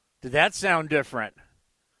 Did that sound different?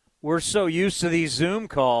 We're so used to these Zoom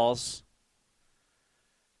calls.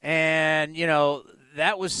 And,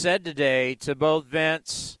 that was said today to both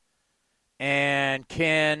Vince and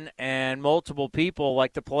Ken and multiple people,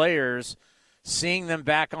 like the players, seeing them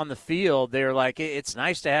back on the field. They're like, it's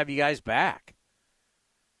nice to have you guys back.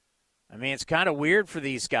 It's kind of weird for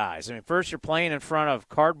these guys. First you're playing in front of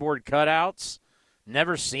cardboard cutouts,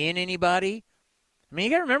 never seeing anybody. You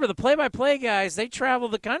got to remember, the play-by-play guys, they travel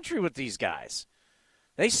the country with these guys.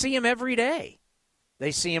 They see them every day.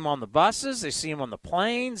 They see them on the buses. They see them on the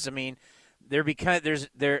planes. There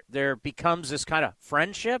becomes this kind of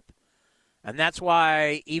friendship, and that's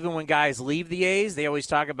why even when guys leave the A's, they always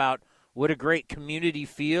talk about what a great community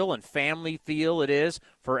feel and family feel it is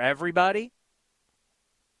for everybody.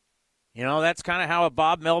 That's kind of how a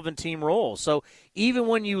Bob Melvin team rolls. So even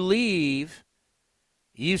when you leave,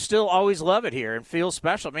 you still always love it here and feel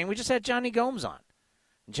special. We just had Johnny Gomes on.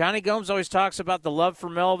 Johnny Gomes always talks about the love for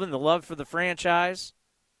Melvin, the love for the franchise.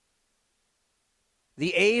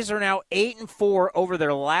 The A's are now 8-4 over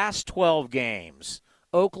their last 12 games.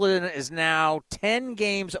 Oakland is now 10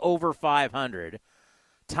 games over 500,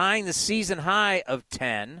 tying the season high of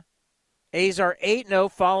 10. A's are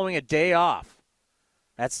 8-0 following a day off.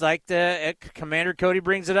 That's like Commander Cody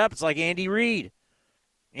brings it up. It's like Andy Reid.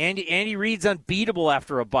 Andy Reid's unbeatable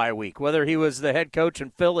after a bye week, whether he was the head coach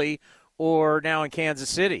in Philly or now in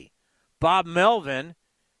Kansas City. Bob Melvin,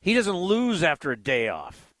 he doesn't lose after a day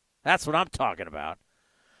off. That's what I'm talking about.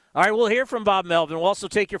 All right, we'll hear from Bob Melvin. We'll also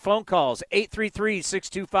take your phone calls,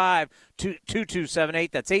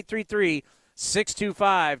 833-625-2278. That's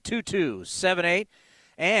 833-625-2278.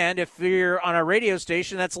 And if you're on a radio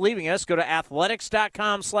station that's leaving us, go to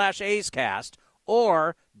athletics.com/A'sCast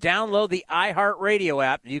or download the iHeartRadio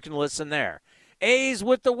app, and you can listen there. A's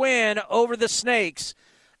with the win over the Snakes.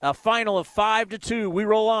 A final of 5-2. We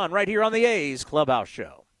roll on right here on the A's Clubhouse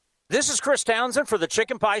Show. This is Chris Townsend for the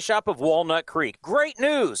Chicken Pie Shop of Walnut Creek. Great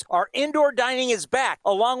news! Our indoor dining is back,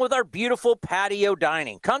 along with our beautiful patio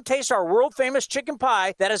dining. Come taste our world-famous chicken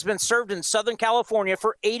pie that has been served in Southern California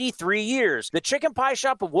for 83 years. The Chicken Pie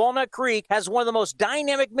Shop of Walnut Creek has one of the most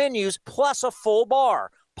dynamic menus, plus a full bar.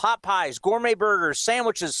 pot pies, gourmet burgers,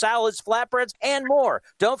 sandwiches, salads, flatbreads, and more.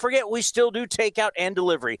 Don't forget, we still do takeout and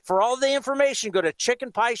delivery. For all the information, go to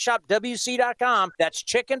chickenpieshopwc.com. That's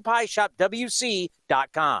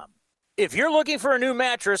chickenpieshopwc.com. If you're looking for a new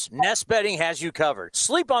mattress, Nest Bedding has you covered.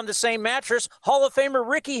 Sleep on the same mattress Hall of Famer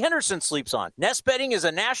Ricky Henderson sleeps on. Nest Bedding is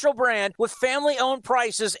a national brand with family-owned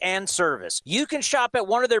prices and service. You can shop at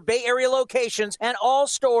one of their Bay Area locations, and all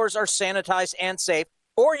stores are sanitized and safe.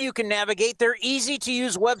 Or you can navigate their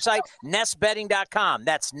easy-to-use website, nestbedding.com.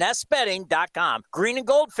 That's nestbedding.com. Green and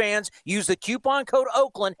gold fans, use the coupon code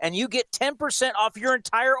Oakland, and you get 10% off your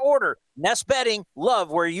entire order. Nest Bedding,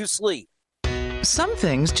 love where you sleep. Some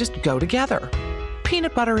things just go together.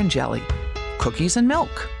 Peanut butter and jelly, cookies and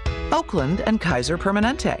milk, Oakland and Kaiser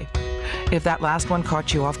Permanente. If that last one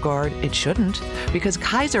caught you off guard, it shouldn't, because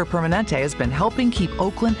Kaiser Permanente has been helping keep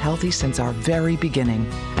Oakland healthy since our very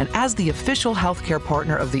beginning. And as the official healthcare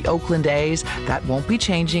partner of the Oakland A's, that won't be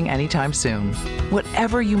changing anytime soon.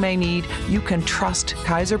 Whatever you may need, you can trust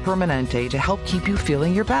Kaiser Permanente to help keep you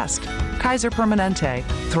feeling your best. Kaiser Permanente.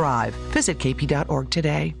 Thrive. Visit kp.org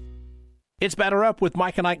today. It's Batter Up with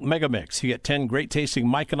Mike and Ike Mega Mix. You get 10 great-tasting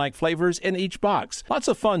Mike and Ike flavors in each box. Lots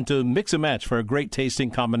of fun to mix and match for great-tasting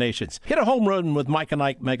combinations. Hit a home run with Mike and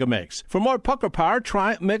Ike Mega Mix. For more pucker power,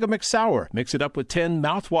 try Mega Mix Sour. Mix it up with 10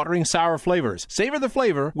 mouth-watering sour flavors. Savor the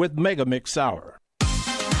flavor with Mega Mix Sour.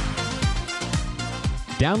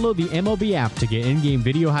 Download the MLB app to get in-game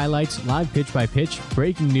video highlights, live pitch-by-pitch,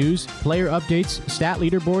 breaking news, player updates, stat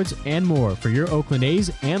leaderboards, and more for your Oakland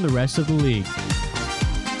A's and the rest of the league.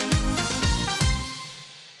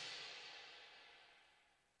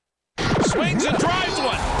 Swings and drives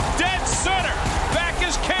one. Dead center. Back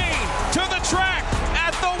is Kane to the track.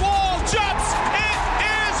 At the wall. Jumps. It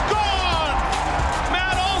is gone.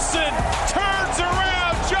 Matt Olson turns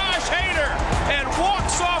around Josh Hader and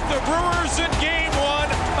walks off the Brewers in Game 1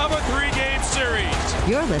 of a 3-game series.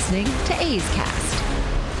 You're listening to A's Cast.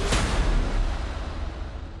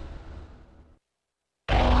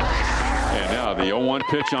 The 0-1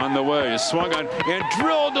 pitch on the way is swung on and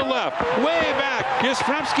drilled to left, way back.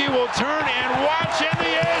 Yastrzemski will turn and watch, and the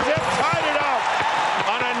A's have tied it up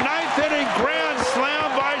on a 9th-inning grand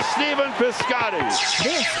slam by Stephen Piscotty.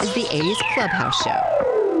 This is the A's Clubhouse Show.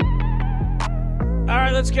 All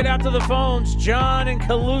right, let's get out to the phones. John in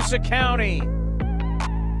Colusa County.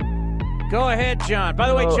 Go ahead, John. By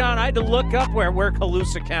the way, John, I had to look up where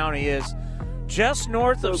Colusa County is. Just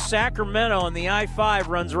north of Sacramento, and the I-5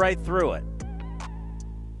 runs right through it.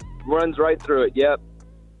 Runs right through it, yep.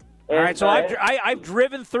 And, all right, so I've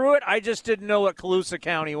driven through it. I just didn't know what Colusa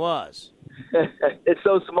County was. It's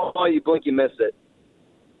so small, you blink, you miss it.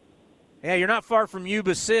 Yeah, you're not far from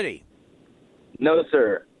Yuba City. No,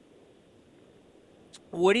 sir.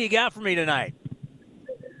 What do you got for me tonight?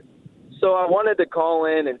 So I wanted to call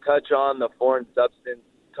in and touch on the foreign substance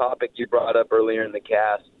topic you brought up earlier in the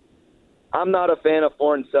cast. I'm not a fan of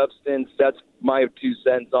foreign substance. That's my 2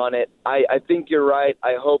 cents on it. I think you're right.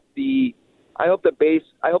 I hope that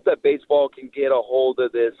baseball can get a hold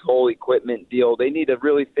of this whole equipment deal. They need to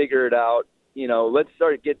really figure it out. You know, let's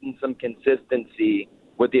start getting some consistency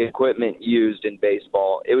with the equipment used in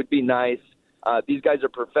baseball. It would be nice. These guys are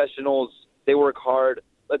professionals. They work hard.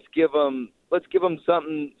 Let's give them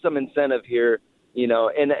some incentive here. You know,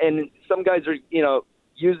 and some guys are, you know,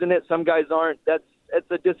 using it. Some guys aren't. It's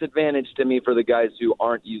a disadvantage to me for the guys who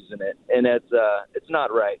aren't using it, and it's not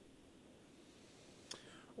right.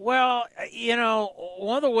 Well, you know,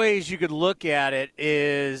 one of the ways you could look at it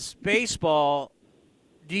is baseball.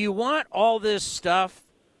 Do you want all this stuff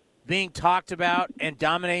being talked about and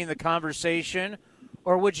dominating the conversation,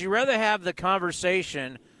 or would you rather have the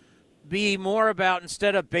conversation be more about,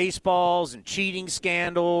 instead of baseballs and cheating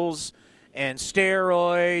scandals and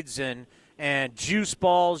steroids and juice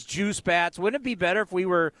balls, juice bats? Wouldn't it be better if we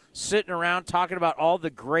were sitting around talking about all the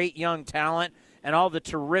great young talent and all the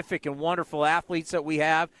terrific and wonderful athletes that we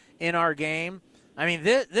have in our game? I mean,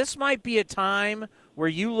 this might be a time where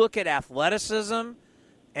you look at athleticism,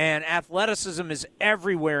 and athleticism is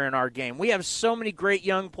everywhere in our game. We have so many great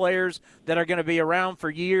young players that are going to be around for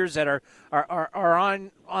years, that are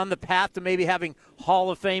on the path to maybe having Hall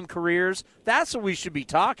of Fame careers. That's what we should be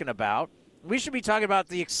talking about. We should be talking about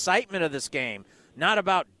the excitement of this game, not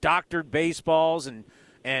about doctored baseballs and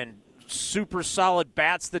super solid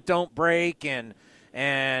bats that don't break and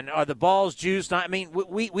are the balls juiced. I mean,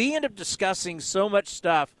 we end up discussing so much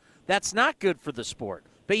stuff that's not good for the sport.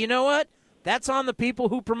 But you know what? That's on the people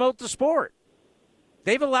who promote the sport.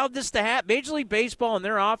 They've allowed this to happen. Major League Baseball and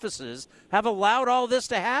their offices have allowed all this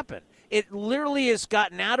to happen. It literally has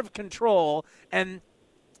gotten out of control, and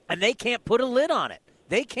they can't put a lid on it.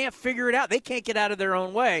 They can't figure it out. They can't get out of their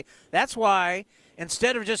own way. That's why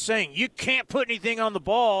instead of just saying you can't put anything on the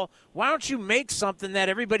ball, why don't you make something that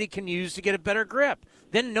everybody can use to get a better grip?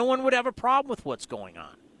 Then no one would have a problem with what's going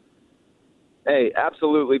on. Hey,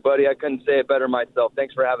 absolutely, buddy. I couldn't say it better myself.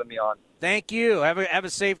 Thanks for having me on. Thank you. Have a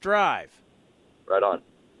safe drive. Right on.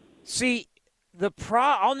 See,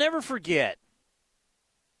 I'll never forget.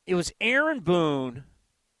 It was Aaron Boone,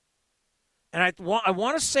 and I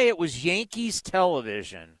want to say it was Yankees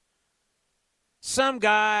television. Some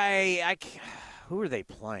guy, who are they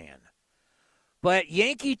playing? But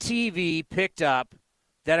Yankee TV picked up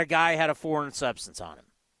that a guy had a foreign substance on him.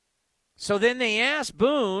 So then they asked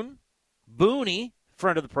Booney,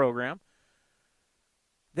 friend of the program,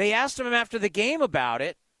 they asked him after the game about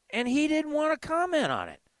it, and he didn't want to comment on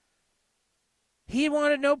it. He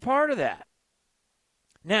wanted no part of that.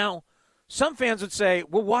 Now, some fans would say,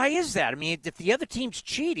 well, why is that? I mean, if the other team's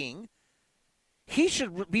cheating, he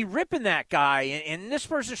should be ripping that guy, and this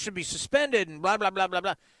person should be suspended, and blah, blah, blah, blah,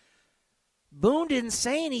 blah. Boone didn't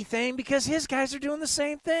say anything because his guys are doing the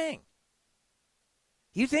same thing.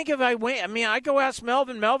 You think if I go ask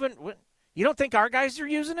Melvin, you don't think our guys are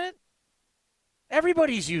using it?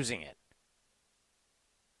 Everybody's using it.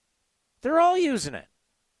 They're all using it.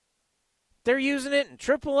 They're using it in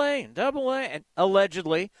AAA and AA and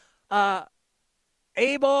allegedly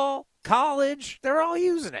A-ball, college. They're all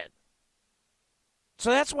using it. So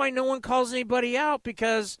that's why no one calls anybody out,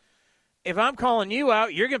 because if I'm calling you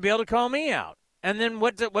out, you're going to be able to call me out. And then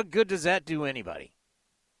what good does that do anybody?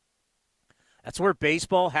 That's where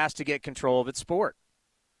baseball has to get control of its sport.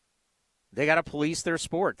 They got to police their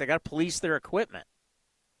sport. They got to police their equipment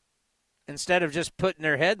instead of just putting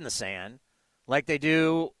their head in the sand like they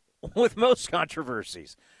do with most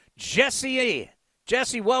controversies. Jesse,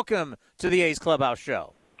 welcome to the A's Clubhouse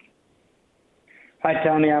Show. Hi,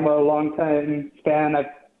 Tony. I'm a longtime fan. I've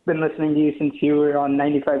been listening to you since you were on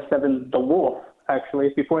 95.7 The Wolf,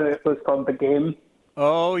 actually, before it was called The Game.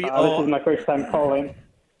 This is my first time calling.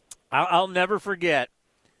 I'll never forget.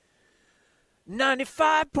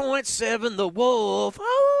 95.7 The Wolf.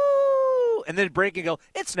 Oh! And then break and go,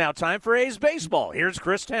 it's now time for A's baseball. Here's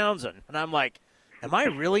Chris Townsend. And I'm like, am I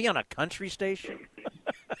really on a country station?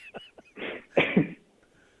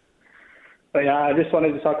 But yeah, I just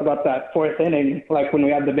wanted to talk about that fourth inning, like when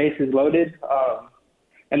we had the bases loaded,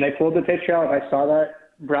 and they pulled the pitcher out. I saw that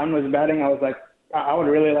Brown was batting. I was like, I would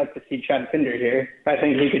really like to see Chad Pinder here. I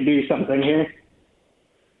think he could do something here.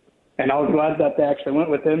 And I was glad that they actually went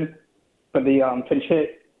with him for the pinch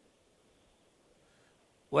hit.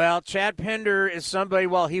 Well, Chad Pinder is somebody,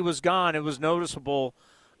 while he was gone, it was noticeable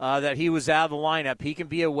that he was out of the lineup. He can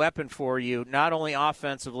be a weapon for you, not only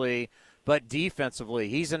offensively, but defensively.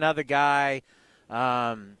 He's another guy,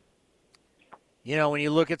 when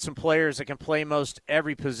you look at some players that can play most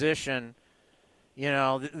every position,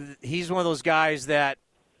 he's one of those guys that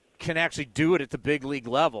can actually do it at the big league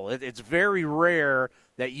level. It's very rare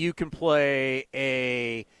that you can play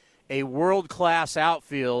a world-class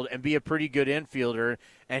outfield and be a pretty good infielder,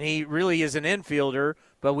 and he really is an infielder,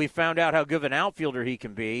 but we found out how good of an outfielder he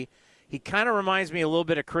can be. He kind of reminds me a little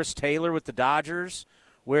bit of Chris Taylor with the Dodgers,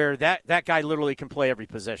 where that guy literally can play every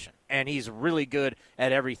position, and he's really good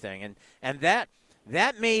at everything. And that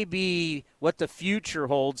may be what the future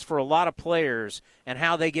holds for a lot of players, and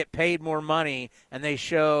how they get paid more money and they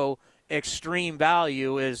show extreme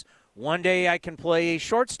value is one day I can play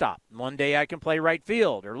shortstop, one day I can play right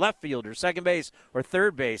field or left field or second base or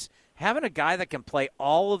third base. Having a guy that can play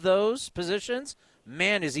all of those positions,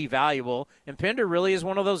 man, is he valuable, and Pinder really is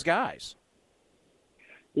one of those guys.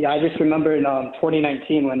 Yeah, I just remember in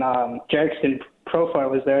 2019 when Jerickson Profar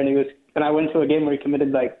was there, and I went to a game where he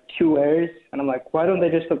committed like 2 errors, and I'm like, why don't they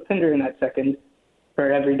just put Pinder in that second for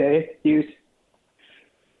everyday use?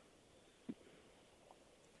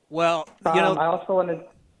 Well, I also wanted.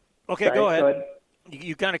 Okay, Sorry, go ahead.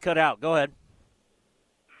 You kind of cut out. Go ahead.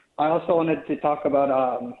 I also wanted to talk about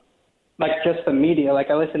just the media. Like,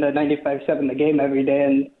 I listen to 95.7 The Game every day,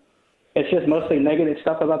 and it's just mostly negative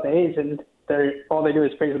stuff about the A's, and all they do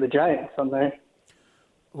is praise the Giants on there.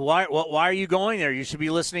 Why are you going there? You should be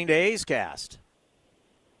listening to A's Cast.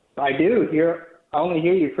 I do. I only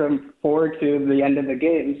hear you from 4 to the end of the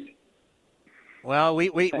games. Well,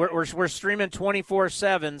 we're streaming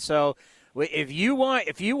 24/7, so if you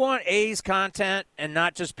want A's content and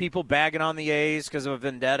not just people bagging on the A's because of a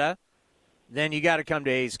vendetta, then you got to come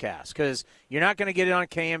to A's Cast, because you're not going to get it on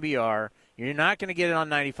KMBR. You're not going to get it on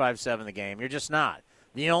 95.7 The Game. You're just not.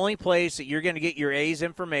 The only place that you're going to get your A's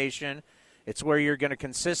information, it's where you're going to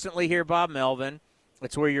consistently hear Bob Melvin.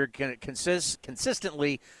 It's where you're going to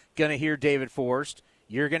consistently going to hear David Forst.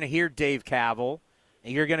 You're going to hear Dave Cavill.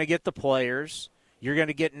 You're going to get the players. You're going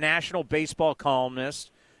to get national baseball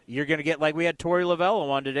columnists. You're going to get, like we had Torey Lovullo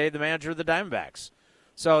on today, the manager of the Diamondbacks.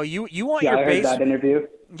 So you want I heard that interview.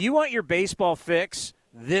 You want your baseball fix,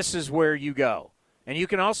 this is where you go. And you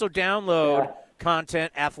can also download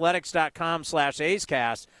content,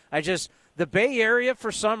 athletics.com/A'sCast. The Bay Area,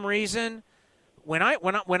 for some reason, when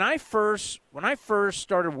I first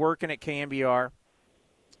started working at KNBR,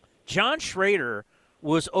 John Schrader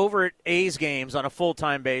was over at A's games on a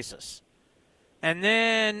full-time basis. And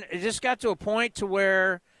then it just got to a point to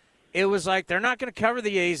where it was like they're not going to cover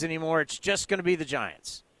the A's anymore. It's just going to be the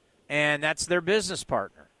Giants. And that's their business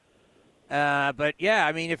partner. But, yeah,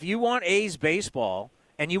 I mean, if you want A's baseball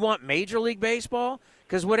and you want Major League Baseball,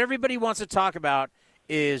 because what everybody wants to talk about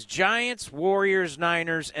is Giants, Warriors,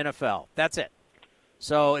 Niners, NFL. That's it.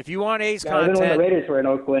 So if you want A's content. Even when the Raiders were in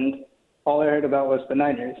Oakland, all I heard about was the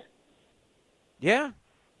Niners. Yeah.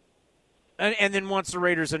 And then once the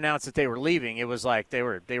Raiders announced that they were leaving, it was like they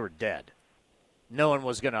were dead. No one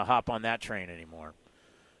was going to hop on that train anymore.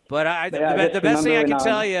 But the best thing I can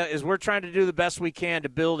tell you is we're trying to do the best we can to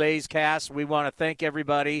build A's Cast. We want to thank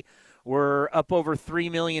everybody. We're up over 3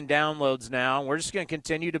 million downloads now, and we're just going to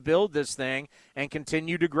continue to build this thing and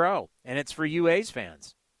continue to grow. And it's for you A's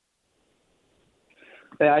fans.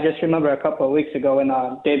 Yeah, I just remember a couple of weeks ago when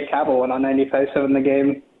Dave Kaval went on 95.7 the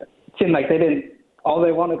game. It seemed like all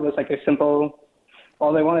they wanted was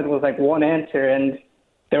one answer, and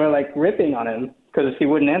they were like ripping on him because he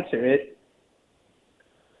wouldn't answer it.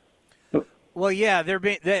 Well, yeah, they're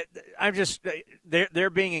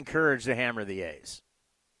being encouraged to hammer the A's.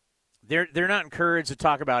 They're not encouraged to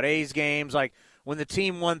talk about A's games. Like when the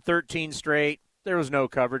team won 13 straight, there was no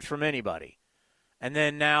coverage from anybody. And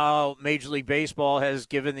then now Major League Baseball has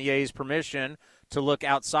given the A's permission to look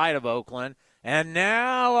outside of Oakland, and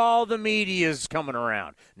now all the media is coming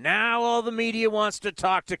around. Now all the media wants to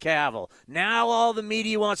talk to Kaval. Now all the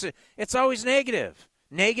media wants to – it's always negative.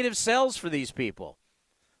 Negative sells for these people.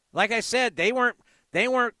 Like I said, they weren't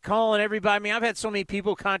calling everybody. I mean, I've had so many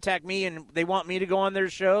people contact me, and they want me to go on their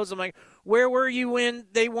shows. I'm like, where were you when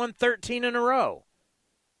they won 13 in a row?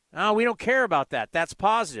 No, we don't care about that. That's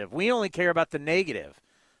positive. We only care about the negative.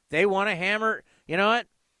 They want to hammer. You know what?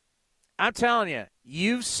 I'm telling you,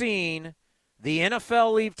 you've seen the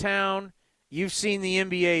NFL leave town. You've seen the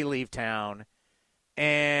NBA leave town.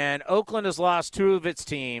 And Oakland has lost 2 of its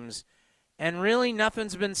teams. And really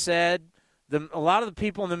nothing's been said. A lot of the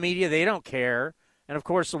people in the media, they don't care. And, of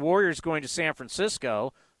course, the Warriors going to San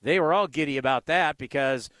Francisco, they were all giddy about that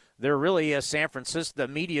because they're really San Francisco. The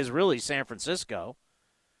media is really San Francisco.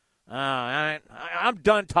 I'm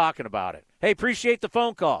done talking about it. Hey, appreciate the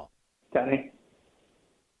phone call. Johnny.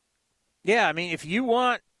 Yeah, I mean, if you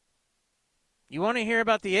want to hear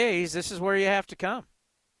about the A's, this is where you have to come.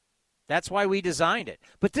 That's why we designed it.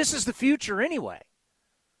 But this is the future anyway.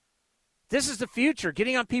 This is the future,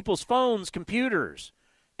 getting on people's phones, computers.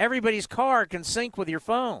 Everybody's car can sync with your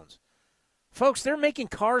phones. Folks, they're making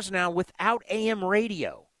cars now without AM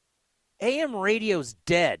radio. AM radio's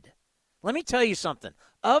dead. Let me tell you something.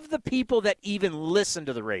 Of the people that even listen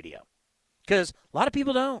to the radio, because a lot of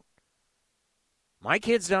people don't. My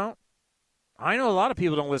kids don't. I know a lot of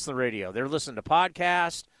people don't listen to the radio. They're listening to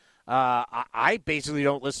podcasts. I basically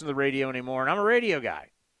don't listen to the radio anymore, and I'm a radio guy.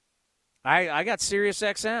 I got Sirius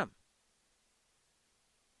XM.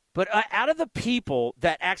 But out of the people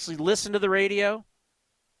that actually listen to the radio,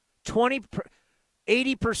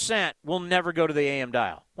 80% will never go to the AM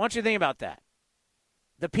dial. Why don't you think about that?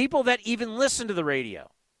 The people that even listen to the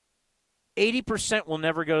radio, 80% will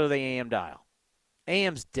never go to the AM dial.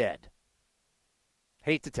 AM's dead.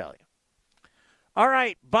 Hate to tell you. All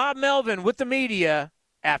right, Bob Melvin with the media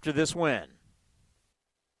after this win.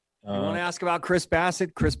 I want to ask about Chris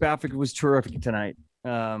Bassitt. Chris Bassitt was terrific tonight.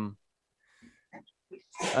 Not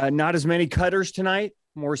as many cutters tonight,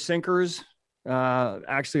 more sinkers.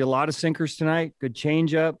 Actually, a lot of sinkers tonight. Good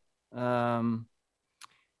changeup.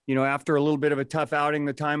 After a little bit of a tough outing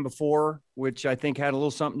the time before, which I think had a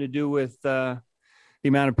little something to do with the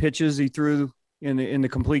amount of pitches he threw in the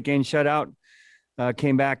complete game shutout,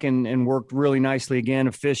 came back and worked really nicely again.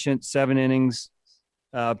 Efficient, 7 innings.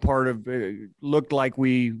 Looked like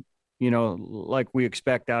we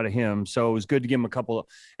expect out of him. So it was good to give him a couple of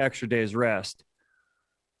extra days rest.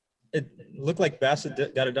 It looked like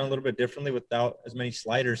Bassitt got it done a little bit differently without as many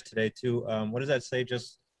sliders today too. What does that say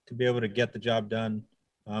just to be able to get the job done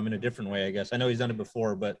in a different way, I guess? I know he's done it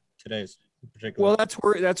before, but today's particular. Well,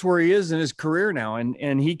 that's where he is in his career now.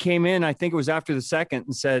 And he came in, I think it was after the second,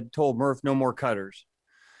 and told Murph no more cutters.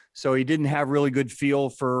 So he didn't have really good feel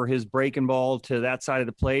for his breaking ball to that side of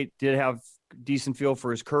the plate. Did have decent feel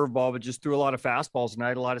for his curveball, but just threw a lot of fastballs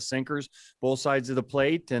tonight, a lot of sinkers, both sides of the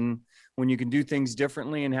plate. And when you can do things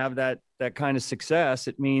differently and have that kind of success,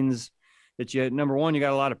 it means that you, number one, you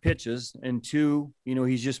got a lot of pitches, and two,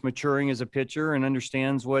 he's just maturing as a pitcher and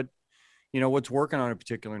understands what's working on a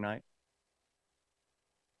particular night.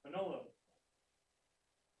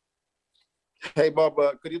 Hey, Bob,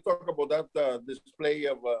 could you talk about that display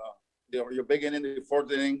of your big inning in the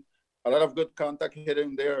fourth inning? A lot of good contact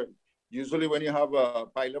hitting there. Usually when you have a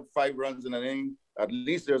pile of 5 runs in an inning, at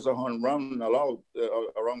least there's a home run allowed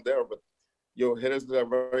around there. But your hitters did a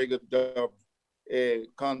very good job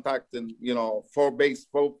contact and, 4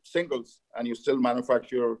 singles, and you still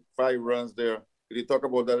manufacture 5 runs there. Could you talk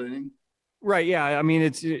about that inning? Right, yeah. I mean,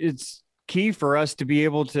 it's key for us to be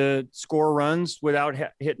able to score runs without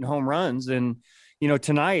hitting home runs. And,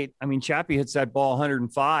 tonight, I mean, Chappie hits that ball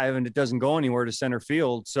 105 and it doesn't go anywhere to center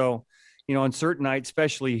field. So, on certain nights,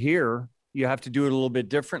 especially here, you have to do it a little bit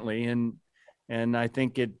differently. And I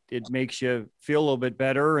think it makes you feel a little bit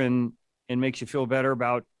better and makes you feel better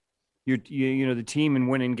about the team and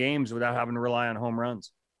winning games without having to rely on home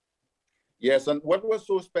runs. Yes. And what was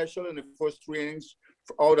so special in the first 3 innings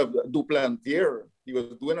out of Duplantier? He was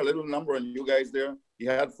doing a little number on you guys there. He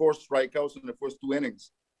had 4 strikeouts in the first 2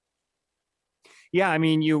 innings. Yeah. I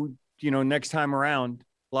mean, next time around,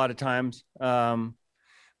 a lot of times,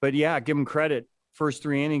 but yeah, give him credit. First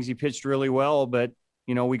 3 innings, he pitched really well, but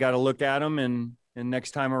we got to look at him, and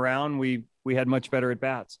next time around, we had much better at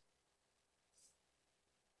bats.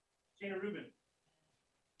 Gina Rubin.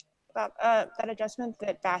 About that adjustment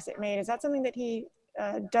that Bassitt made, is that something that he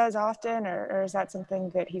does often, or is that something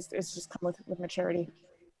that it's just come with maturity?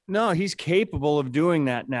 No, he's capable of doing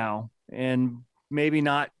that now, and maybe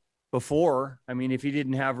not before. I mean, if he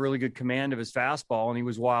didn't have really good command of his fastball and he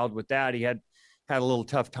was wild with that, he had a little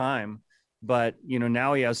tough time. But,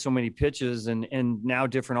 now he has so many pitches and now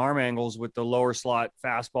different arm angles with the lower slot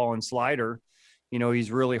fastball and slider.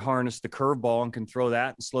 He's really harnessed the curveball and can throw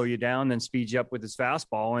that and slow you down, then speed you up with his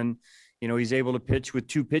fastball. And, he's able to pitch with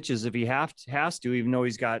 2 pitches if he has to, even though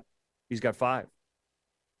he's got 5.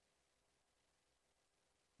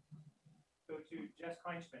 Go to Jess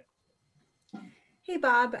Kleinschmidt. Hey,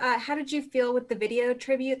 Bob, how did you feel with the video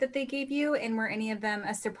tribute that they gave you? And were any of them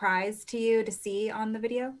a surprise to you to see on the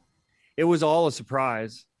video? It was all a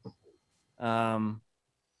surprise. I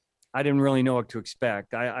didn't really know what to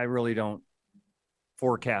expect. I really don't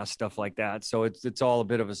forecast stuff like that. So it's all a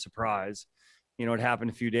bit of a surprise. It happened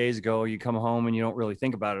a few days ago. You come home and you don't really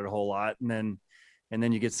think about it a whole lot. And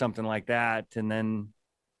then you get something like that. And then,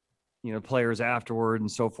 players afterward and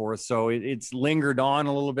so forth. So it's lingered on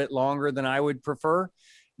a little bit longer than I would prefer.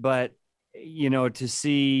 But, to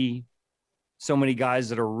see so many guys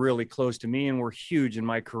that are really close to me and were huge in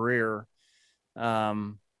my career, I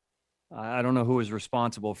don't know who was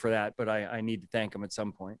responsible for that, but I need to thank them at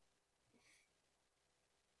some point.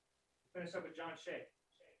 Finish up with John Shea.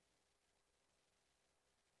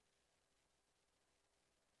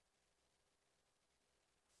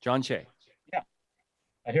 John Shea. Yeah,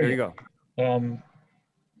 I hear there you. You go.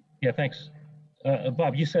 Yeah, thanks.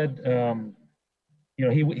 Bob, you said,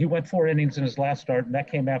 he went 4 innings in his last start, and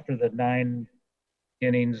that came after the 9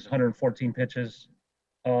 innings, 114 pitches.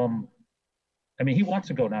 He wants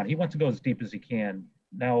to go now. He wants to go as deep as he can.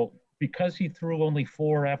 Now, because he threw only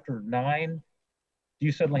 4 after 9, do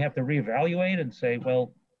you suddenly have to reevaluate and say,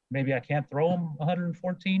 well, maybe I can't throw him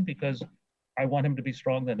 114 because I want him to be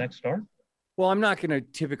strong the next start? Well, I'm not going to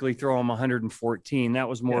typically throw him 114. That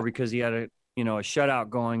was more because he had a shutout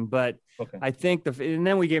going. But okay. I think and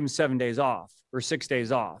then we gave him 7 days off or 6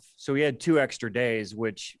 days off. So he had 2 extra days,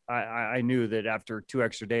 which I knew that after 2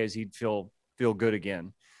 extra days, he'd feel good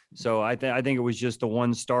again. So I think it was just the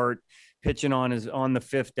one start pitching on the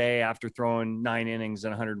 5th day after throwing 9 innings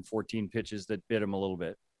and 114 pitches that bit him a little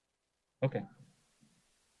bit. Okay.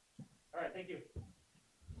 All right. Thank you.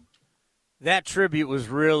 That tribute was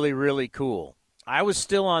really, really cool. I was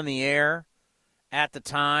still on the air at the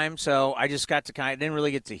time, so I just got to didn't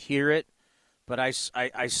really get to hear it, but I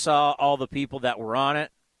saw all the people that were on it,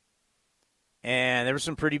 and there were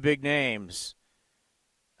some pretty big names.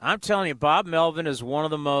 I'm telling you, Bob Melvin is one of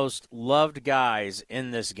the most loved guys in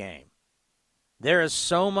this game. There is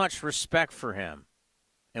so much respect for him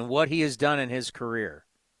and what he has done in his career.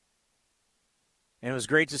 And it was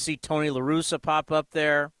great to see Tony La Russa pop up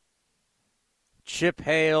there. Chip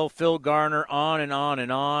Hale, Phil Garner, on and on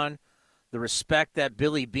and on. The respect that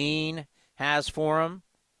Billy Beane has for him,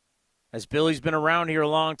 as Billy's been around here a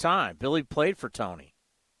long time. Billy played for Tony.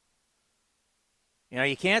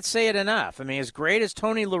 You can't say it enough. As great as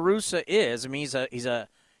Tony La Russa is,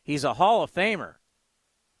 he's a Hall of Famer.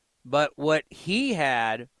 But what he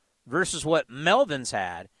had versus what Melvin's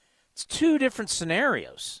had, it's two different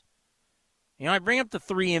scenarios. You know, I bring up the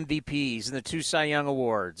 3 MVPs and the 2 Cy Young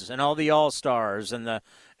Awards and all the All-Stars and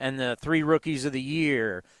the 3 Rookies of the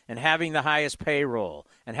Year and having the highest payroll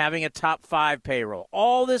and having a top 5 payroll.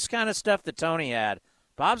 All this kind of stuff that Tony had,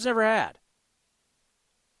 Bob's never had.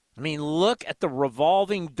 I mean, look at the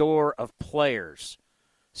revolving door of players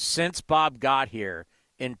since Bob got here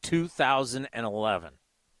in 2011.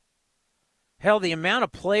 Hell, the amount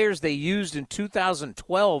of players they used in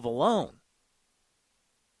 2012 alone.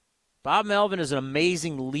 Bob Melvin is an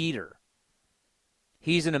amazing leader.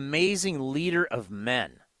 He's an amazing leader of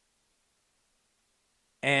men.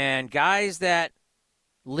 And guys that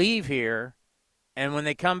leave here, and when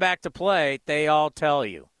they come back to play, they all tell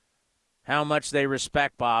you how much they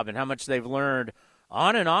respect Bob and how much they've learned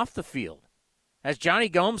on and off the field. As Johnny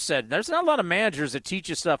Gomes said, there's not a lot of managers that teach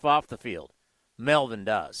you stuff off the field. Melvin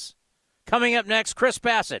does. Coming up next, Chris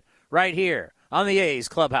Bassett, right here on the A's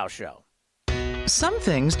Clubhouse Show. Some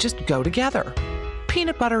things just go together.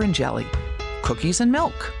 Peanut butter and jelly, cookies and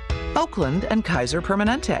milk, Oakland and Kaiser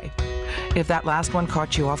Permanente. If that last one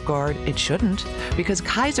caught you off guard, it shouldn't, because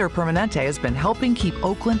Kaiser Permanente has been helping keep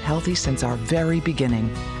Oakland healthy since our very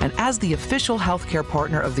beginning. And as the official healthcare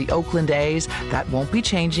partner of the Oakland A's, that won't be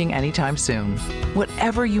changing anytime soon.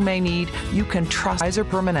 Whatever you may need, you can trust Kaiser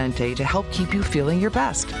Permanente to help keep you feeling your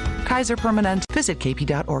best. Kaiser Permanente. Visit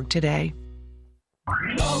kp.org today.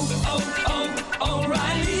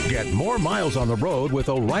 Get more miles on the road with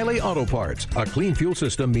O'Reilly Auto Parts. A clean fuel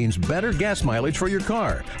system means better gas mileage for your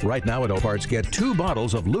car. Right now at O'Parts, get 2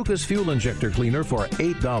 bottles of Lucas Fuel Injector Cleaner for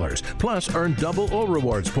 $8. Plus, earn double O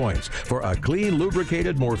Rewards points. For a clean,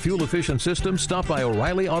 lubricated, more fuel-efficient system, stop by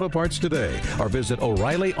O'Reilly Auto Parts today or visit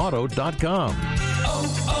O'ReillyAuto.com.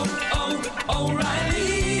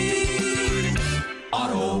 O'Reilly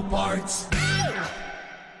Auto Parts.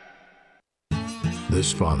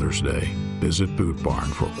 This Father's Day, visit Boot Barn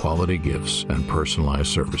for quality gifts and personalized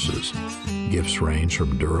services. Gifts range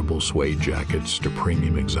from durable suede jackets to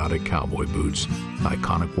premium exotic cowboy boots,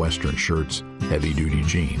 iconic Western shirts, heavy-duty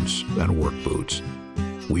jeans, and work boots.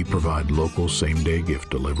 We provide local same-day gift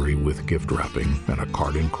delivery with gift wrapping and a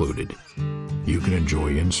card included. You can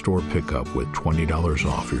enjoy in-store pickup with $20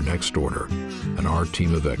 off your next order, and our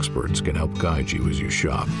team of experts can help guide you as you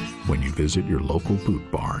shop when you visit your local Boot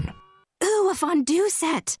Barn. Ooh, a fondue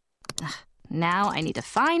set. Ugh, now I need to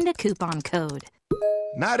find a coupon code.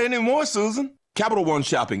 Not anymore, Susan. Capital One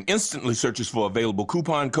Shopping instantly searches for available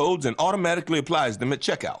coupon codes and automatically applies them at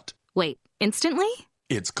checkout. Wait, instantly?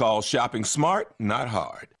 It's called shopping smart, not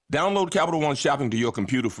hard. Download Capital One Shopping to your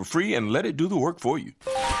computer for free and let it do the work for you.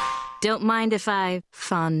 Don't mind if I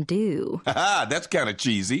fondue. Haha, that's kind of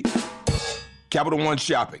cheesy. Capital One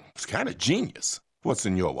Shopping. It's kind of genius. What's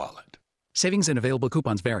in your wallet? Savings and available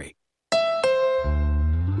coupons vary.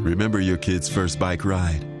 Remember your kid's first bike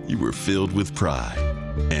ride? You were filled with pride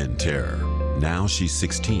and terror. Now she's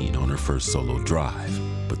 16 on her first solo drive,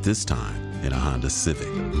 but this time in a Honda Civic,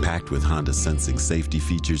 packed with Honda Sensing safety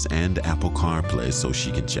features and Apple CarPlay so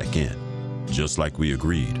she can check in. Just like we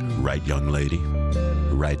agreed, right, young lady?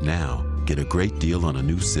 Right now, get a great deal on a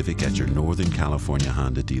new Civic at your Northern California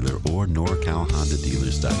Honda dealer or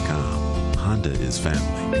NorCalHondaDealers.com. Honda is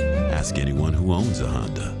family. Ask anyone who owns a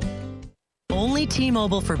Honda. Only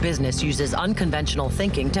T-Mobile for Business uses unconventional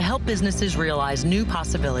thinking to help businesses realize new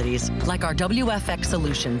possibilities, like our WFX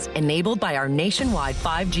solutions, enabled by our nationwide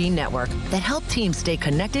 5G network that help teams stay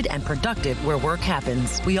connected and productive where work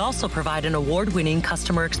happens. We also provide an award-winning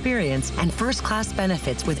customer experience and first-class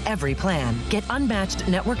benefits with every plan. Get unmatched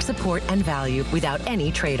network support and value without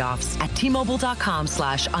any trade-offs at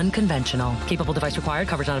T-Mobile.com/unconventional. Capable device required.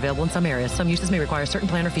 Coverage not available in some areas. Some uses may require certain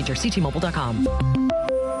plan or feature. See T-Mobile.com.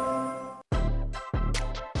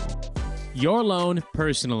 Your loan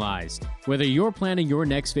personalized. Whether you're planning your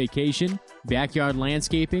next vacation, backyard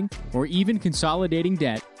landscaping, or even consolidating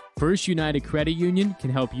debt, First United Credit Union can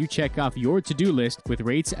help you check off your to-do list with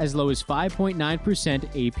rates as low as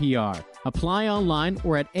 5.9% APR. Apply online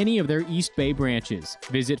or at any of their East Bay branches.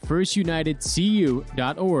 Visit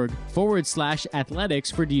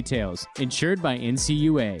firstunitedcu.org/athletics for details. Insured by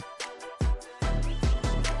NCUA.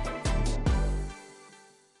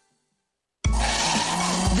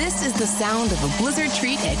 This is the sound of a blizzard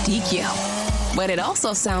treat at DQ. But it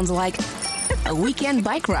also sounds like a weekend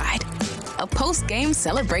bike ride, a post-game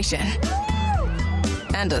celebration,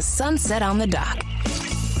 and a sunset on the dock.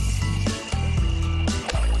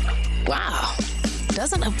 Wow,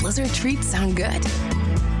 doesn't a blizzard treat sound good?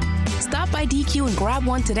 Stop by DQ and grab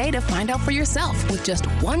one today to find out for yourself with just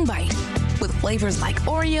one bite, with flavors like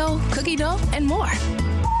Oreo, cookie dough, and more.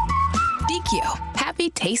 DQ. Happy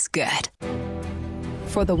tastes good.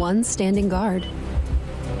 For the ones standing guard,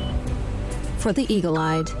 for the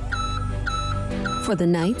eagle-eyed, for the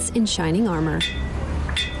knights in shining armor,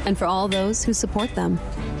 and for all those who support them.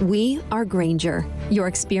 We are Grainger, your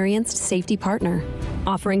experienced safety partner,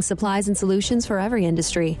 offering supplies and solutions for every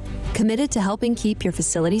industry, committed to helping keep your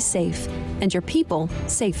facilities safe and your people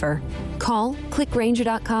safer. Call, click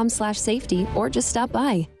Grainger.com/safety, or just stop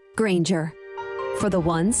by. Grainger, for the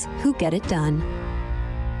ones who get it done.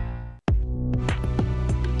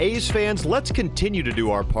 A's fans, let's continue to do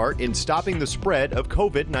our part in stopping the spread of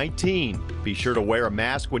COVID-19. Be sure to wear a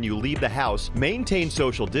mask when you leave the house, maintain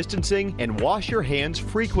social distancing, and wash your hands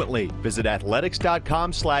frequently. Visit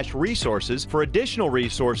athletics.com/resources for additional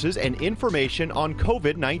resources and information on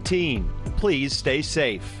COVID-19. Please stay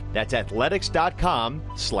safe. That's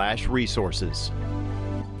athletics.com/resources.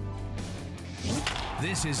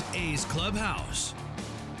 This is A's Clubhouse.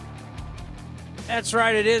 That's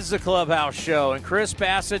right, it is the Clubhouse Show, and Chris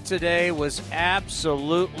Bassitt today was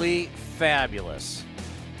absolutely fabulous.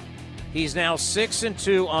 He's now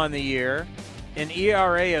 6-2 on the year, an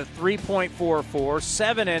ERA of 3.44,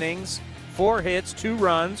 7 innings, 4 hits, 2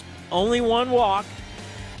 runs, only 1 walk,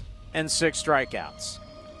 and 6 strikeouts.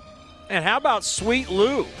 And how about Sweet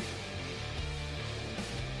Lou?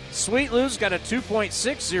 Sweet Lou's got a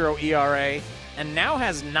 2.60 ERA and now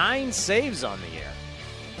has 9 saves on the year.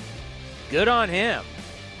 Good on him.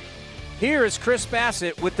 Here is Chris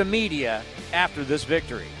Bassitt with the media after this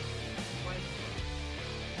victory.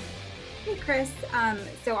 Hey, Chris.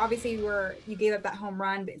 So obviously you gave up that home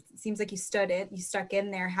run, but it seems like you stuck in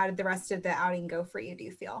there. How did the rest of the outing go for you, do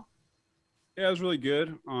you feel? Yeah, it was really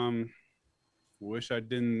good. Wish I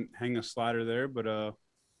didn't hang a slider there, but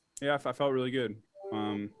yeah, I felt really good.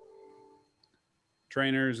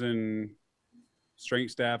 Trainers and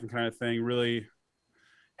strength staff and kind of thing really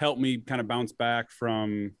helped me kind of bounce back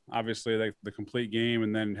from obviously like the complete game,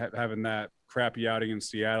 and then having that crappy outing in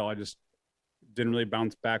Seattle. I just didn't really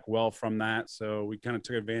bounce back well from that. So we kind of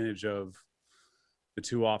took advantage of the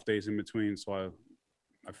 2 off days in between. So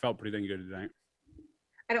I felt pretty dang good today.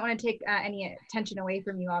 I don't want to take any attention away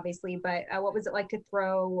from you, obviously, but what was it like to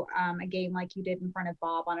throw a game like you did in front of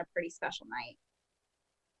Bob on a pretty special night?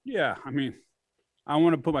 Yeah, I mean, I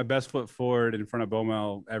want to put my best foot forward in front of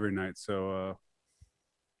Bomel every night. So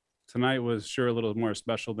tonight was sure a little more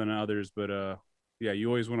special than others, but yeah, you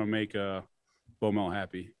always want to make Bomel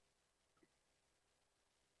happy.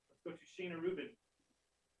 Let's go to Sheena Rubin.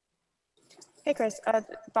 Hey, Chris.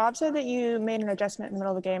 Bob said that you made an adjustment in the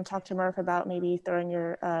middle of the game. Talked to Murph about maybe throwing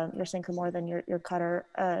your sinker more than your cutter.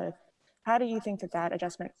 How do you think that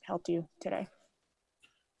adjustment helped you today?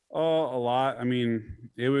 Oh, a lot. I mean,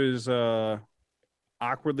 it was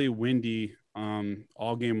awkwardly windy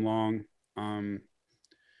all game long.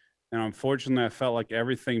 And unfortunately, I felt like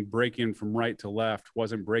everything breaking from right to left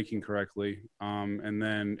wasn't breaking correctly. And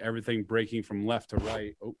then everything breaking from left to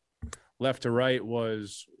right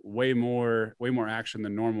was way more action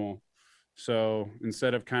than normal. So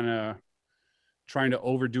instead of kind of trying to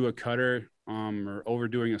overdo a cutter or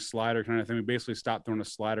overdoing a slider kind of thing, we basically stopped throwing a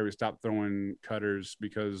slider. We stopped throwing cutters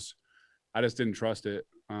because I just didn't trust it.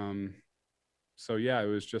 So yeah, it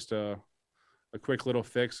was just a quick little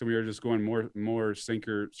fix, and we were just going more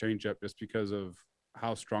sinker changeup just because of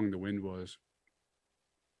how strong the wind was.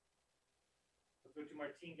 Let's go to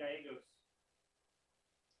Martin Gallegos.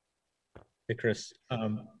 Hey, Chris.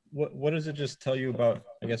 What does it just tell you about,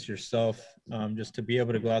 I guess, yourself, just to be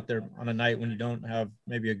able to go out there on a night when you don't have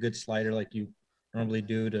maybe a good slider like you normally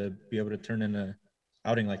do, to be able to turn in a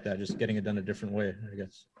outing like that, just getting it done a different way, I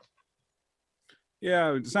guess?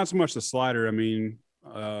 Yeah, it's not so much the slider. I mean,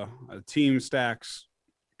 a team stacks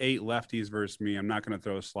 8 lefties versus me. I'm not going to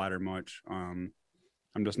throw a slider much. I'm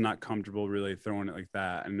just not comfortable really throwing it like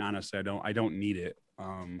that. And honestly, I don't need it.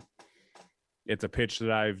 It's a pitch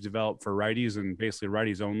that I've developed for righties and basically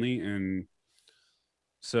righties only. And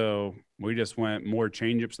so we just went more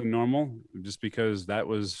changeups than normal just because that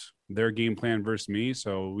was their game plan versus me.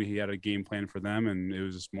 So we had a game plan for them, and it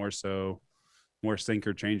was just more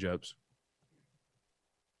sinker changeups.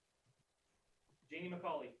 Janie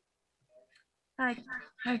McCauley. Hi,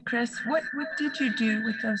 Chris. What did you do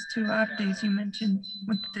with those 2 off days you mentioned,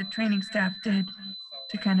 what the training staff did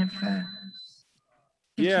to kind of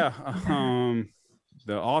the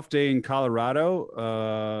off day in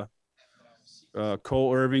Colorado,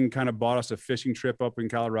 Cole Irving kind of bought us a fishing trip up in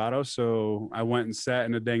Colorado. So I went and sat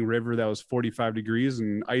in a dang river that was 45 degrees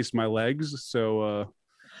and iced my legs. So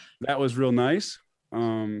that was real nice.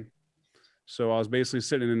 So I was basically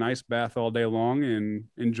sitting in an ice bath all day long and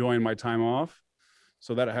enjoying my time off.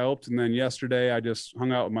 So that helped. And then yesterday I just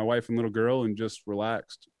hung out with my wife and little girl and just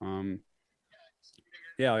relaxed.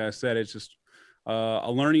 Yeah, like I said, it's just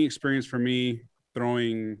a learning experience for me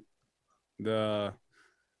throwing the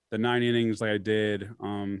 9 innings like I did.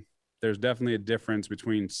 There's definitely a difference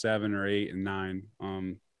between 7 or 8 and 9.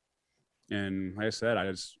 And like I said, I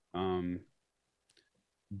just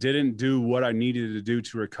didn't do what I needed to do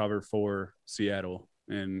to recover for Seattle.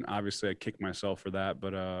 And obviously I kicked myself for that,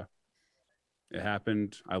 but it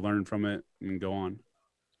happened. I learned from it and go on.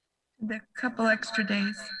 The couple extra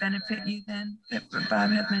days benefit you then that Bob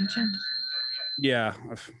had mentioned? Yeah.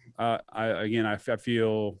 I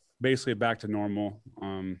feel basically back to normal.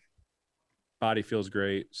 Body feels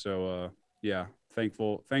great. So yeah,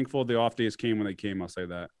 thankful the off days came when they came. I'll say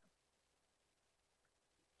that.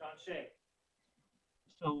 Don Shea.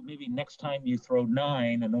 So maybe next time you throw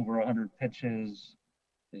 9 and over 100 pitches,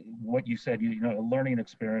 what you said, you know, a learning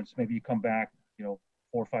experience, maybe you come back, 4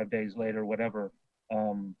 or 5 days later, whatever,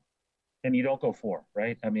 and you don't go 4,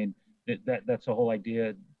 right? I mean, that's the whole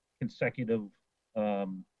idea, consecutive,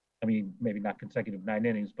 maybe not consecutive 9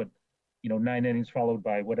 innings, but, 9 innings followed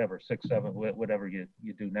by whatever, 6, 7, whatever you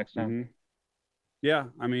do next time. Mm-hmm. Yeah.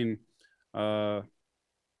 I mean, I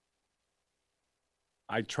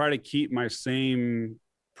try to keep my same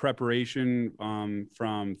preparation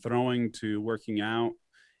from throwing to working out.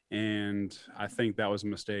 And I think that was a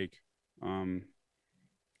mistake.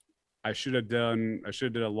 I should have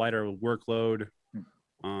did a lighter workload.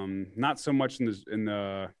 Not so much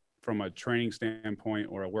from a training standpoint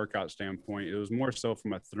or a workout standpoint. It was more so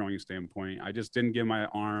from a throwing standpoint. I just didn't give my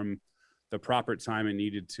arm the proper time it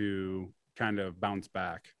needed to kind of bounce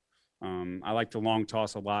back. I like to long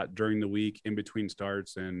toss a lot during the week in between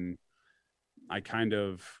starts, and I kind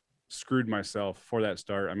of screwed myself for that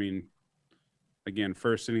start. I mean, again,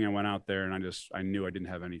 first inning I went out there and I knew I didn't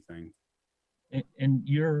have anything. And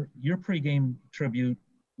your pregame tribute,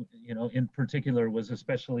 in particular, was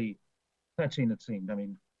especially touching, it seemed. I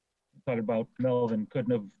mean, talking about Melvin,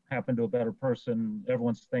 couldn't have happened to a better person.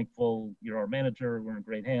 Everyone's thankful. You're our manager. We're in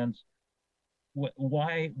great hands.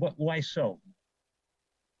 Why so?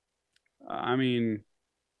 I mean,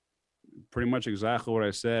 pretty much exactly what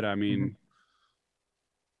I said. I mean,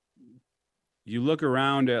 you look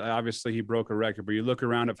around at, obviously he broke a record, but you look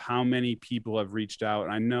around of how many people have reached out.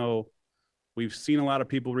 And I know we've seen a lot of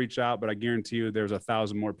people reach out, but I guarantee you there's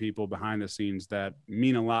 1,000 more people behind the scenes that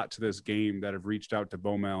mean a lot to this game that have reached out to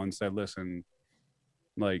Bomel and said, listen,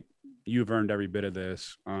 like, you've earned every bit of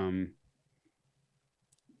this.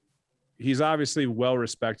 He's obviously well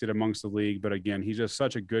respected amongst the league, but again, he's just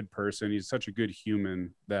such a good person. He's such a good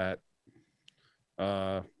human that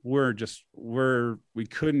we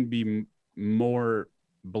couldn't be more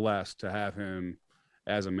blessed to have him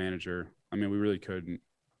as a manager. I mean, we really couldn't.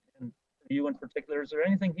 And you in particular, is there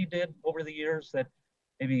anything he did over the years that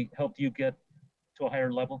maybe helped you get to a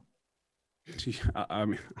higher level? I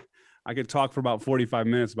mean, I could talk for about 45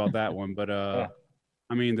 minutes about that one, but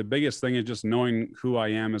I mean, the biggest thing is just knowing who I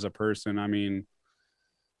am as a person. I mean,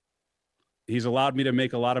 he's allowed me to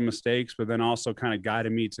make a lot of mistakes, but then also kind of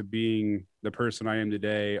guided me to being the person I am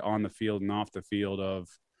today on the field and off the field, of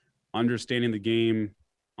understanding the game,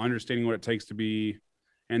 understanding what it takes to be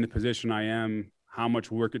in the position I am, how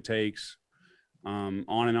much work it takes on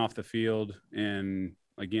and off the field. And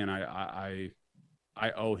again, I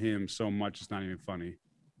owe him so much. It's not even funny.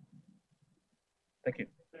 Thank you.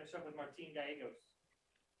 Finish up with Martin Gallegos.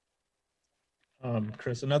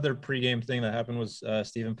 Chris, another pregame thing that happened was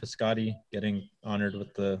Stephen Piscotty getting honored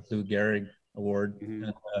with the Lou Gehrig Award. Mm-hmm.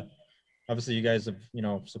 And, obviously, you guys have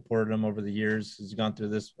supported him over the years. He's gone through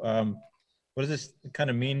this. What does this kind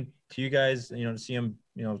of mean to you guys? To see him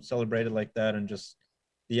celebrated like that, and just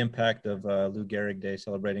the impact of Lou Gehrig Day,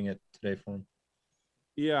 celebrating it today for him.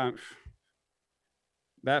 Yeah,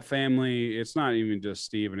 that family. It's not even just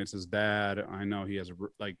Stephen. It's his dad. I know he has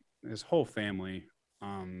his whole family.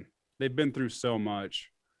 They've been through so much,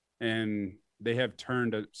 and they have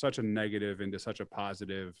turned such a negative into such a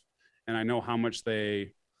positive. And I know how much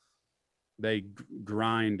they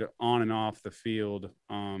grind on and off the field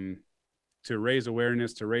to raise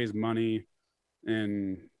awareness, to raise money,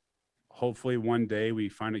 and hopefully one day we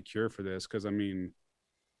find a cure for this. Because I mean,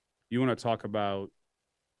 you want to talk about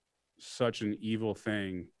such an evil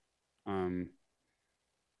thing. I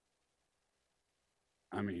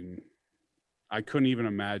mean, I couldn't even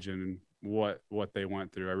imagine what they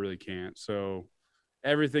went through. I really can't. So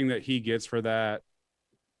everything that he gets for that,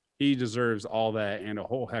 he deserves all that and a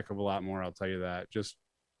whole heck of a lot more. I'll tell you that. Just,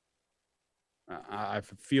 I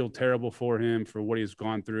feel terrible for him for what he's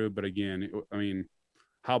gone through. But again, I mean,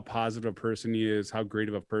 how positive a person he is, how great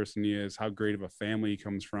of a person he is, how great of a family he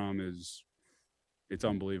comes from it's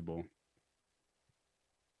unbelievable.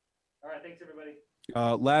 All right, thanks everybody.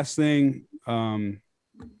 Last thing, Dwayne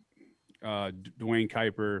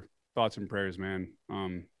Kuiper, thoughts and prayers, man.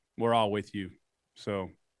 We're all with you. So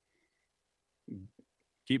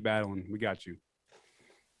keep battling. We got you.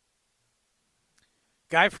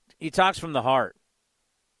 Guy, he talks from the heart.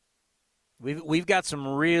 We've got some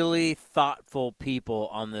really thoughtful people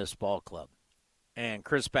on this ball club, and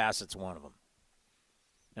Chris Bassett's one of them.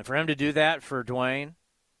 And for him to do that for Dwayne,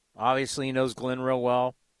 obviously he knows Glenn real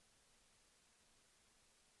well.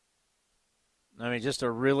 I mean, just a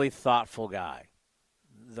really thoughtful guy.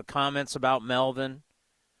 The comments about Melvin.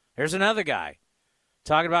 Here's another guy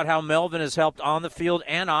talking about how Melvin has helped on the field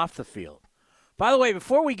and off the field. By the way,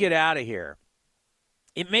 before we get out of here,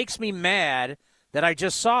 it makes me mad that I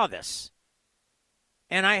just saw this.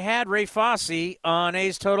 And I had Ray Fosse on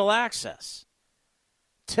A's Total Access.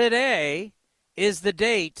 Today is the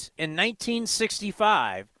date in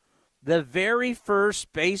 1965, the very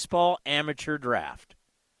first baseball amateur draft.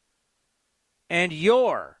 And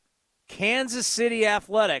your Kansas City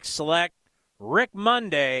Athletics select Rick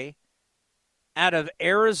Monday out of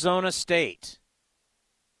Arizona State.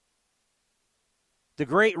 The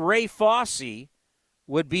great Ray Fosse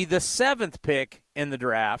would be the 7th pick in the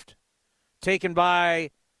draft, taken by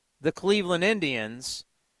the Cleveland Indians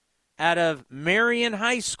out of Marion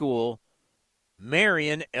High School,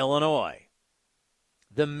 Marion, Illinois.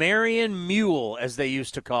 The Marion Mule, as they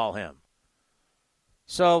used to call him.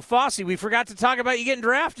 So, Fosse, we forgot to talk about you getting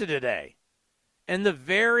drafted today. In the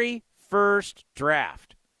very first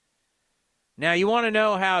draft. Now, you want to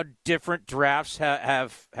know how different drafts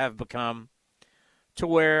have become to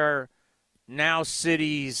where now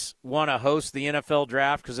cities want to host the NFL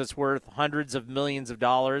draft because it's worth hundreds of millions of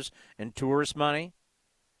dollars in tourist money?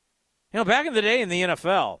 You know, back in the day in the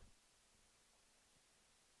NFL,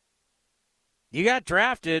 you got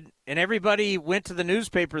drafted and everybody went to the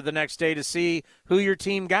newspaper the next day to see who your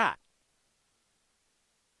team got.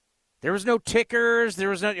 There was no tickers.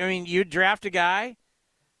 You'd draft a guy,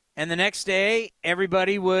 and the next day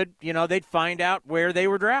everybody would, they'd find out where they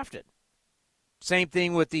were drafted. Same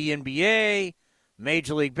thing with the NBA,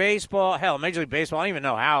 Major League Baseball. Hell, Major League Baseball, I don't even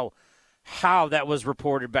know how that was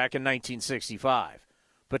reported back in 1965.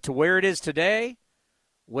 But to where it is today,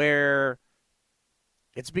 where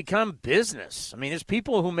it's become business. I mean, there's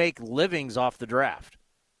people who make livings off the draft.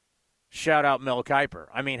 Shout out Mel Kiper.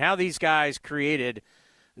 I mean, how these guys created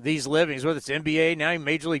these livings, whether it's NBA, now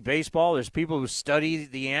Major League Baseball, there's people who study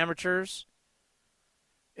the amateurs.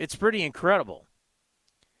 It's pretty incredible.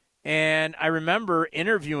 And I remember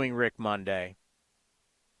interviewing Rick Monday,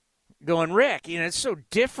 going, Rick, it's so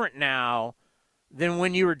different now than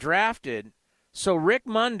when you were drafted. So Rick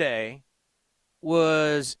Monday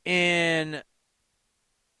was in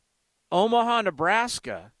Omaha,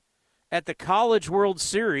 Nebraska at the College World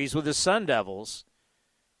Series with the Sun Devils.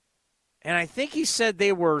 And I think he said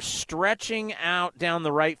they were stretching out down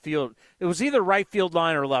the right field. It was either right field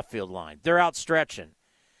line or left field line. They're out stretching.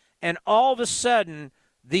 And all of a sudden,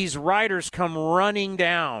 these riders come running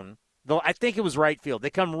down. I think it was right field.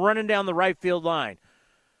 They come running down the right field line.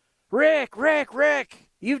 Rick,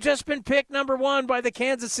 you've just been picked number 1 by the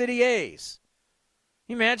Kansas City A's.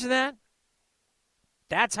 Can you imagine that?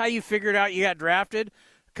 That's how you figured out you got drafted?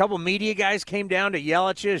 A couple media guys came down to yell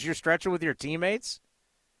at you as you're stretching with your teammates?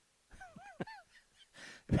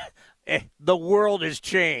 The world has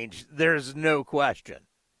changed. There's no question.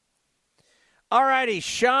 All righty,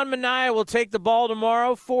 Sean Manaea will take the ball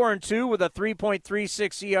tomorrow, 4-2 with a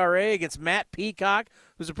 3.36 ERA against Matt Peacock,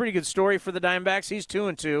 who's a pretty good story for the Diamondbacks. He's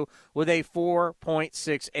 2-2 with a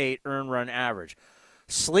 4.68 earned run average.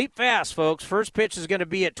 Sleep fast, folks. First pitch is going to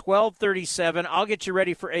be at 12:37. I'll get you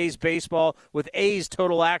ready for A's baseball with A's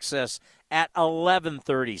Total Access at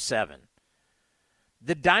 11:37.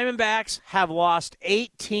 The Diamondbacks have lost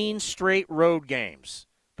 18 straight road games.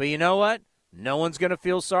 But you know what? No one's going to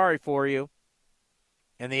feel sorry for you.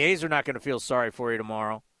 And the A's are not going to feel sorry for you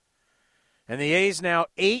tomorrow. And the A's now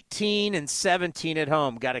 18-17 at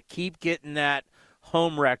home. Got to keep getting that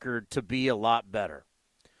home record to be a lot better.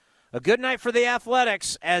 A good night for the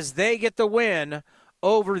Athletics as they get the win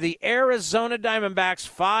over the Arizona Diamondbacks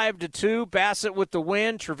 5-2. Bassett with the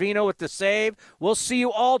win, Trevino with the save. We'll see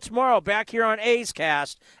you all tomorrow back here on A's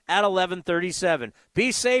Cast at 11:37.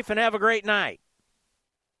 Be safe and have a great night.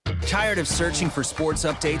 Tired of searching for sports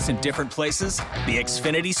updates in different places? The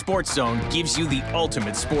Xfinity Sports Zone gives you the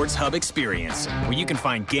ultimate sports hub experience, where you can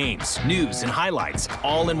find games, news, and highlights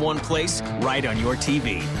all in one place right on your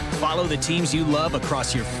TV. Follow the teams you love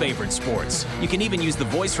across your favorite sports. You can even use the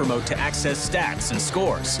voice remote to access stats and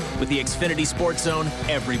scores. With the Xfinity Sports Zone,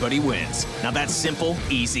 everybody wins. Now that's simple,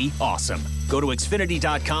 easy, awesome. Go to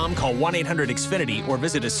Xfinity.com, call 1-800-XFINITY, or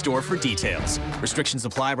visit a store for details. Restrictions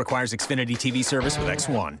apply. Requires Xfinity TV service with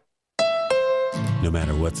X1. No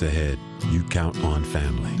matter what's ahead, you count on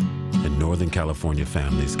family. And Northern California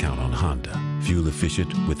families count on Honda. Fuel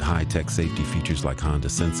efficient with high-tech safety features like Honda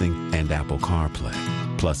Sensing and Apple CarPlay.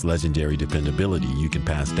 Plus legendary dependability you can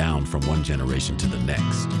pass down from one generation to the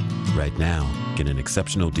next. Right now, get an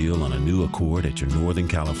exceptional deal on a new Accord at your Northern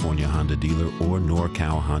California Honda dealer or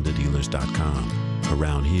NorCalHondaDealers.com.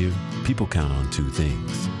 Around here, people count on two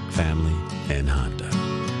things: family and Honda.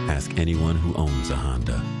 Ask anyone who owns a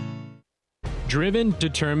Honda. Driven,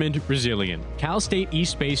 determined, resilient. Cal State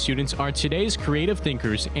East Bay students are today's creative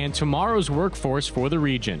thinkers and tomorrow's workforce for the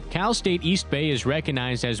region. Cal State East Bay is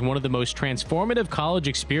recognized as one of the most transformative college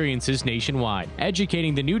experiences nationwide,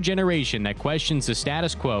 educating the new generation that questions the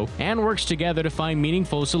status quo and works together to find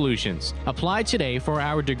meaningful solutions. Apply today for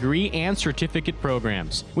our degree and certificate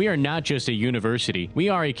programs. We are not just a university, we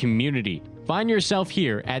are a community. Find yourself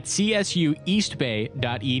here at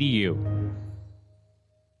csueastbay.edu.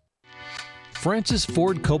 Francis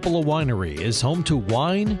Ford Coppola Winery is home to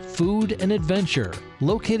wine, food, and adventure.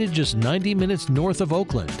 Located just 90 minutes north of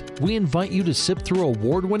Oakland, we invite you to sip through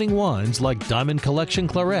award-winning wines like Diamond Collection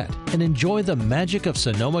Claret and enjoy the magic of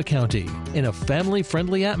Sonoma County in a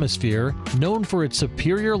family-friendly atmosphere known for its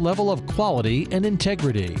superior level of quality and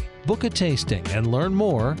integrity. Book a tasting and learn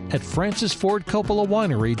more at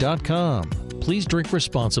francisfordcoppolawinery.com. Please drink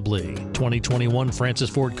responsibly. 2021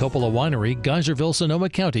 Francis Ford Coppola Winery, Geyserville, Sonoma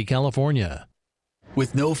County, California.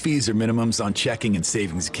 With no fees or minimums on checking and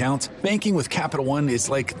savings accounts, banking with Capital One is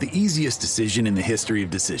like the easiest decision in the history of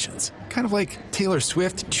decisions. Kind of like Taylor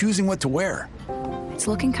Swift choosing what to wear. It's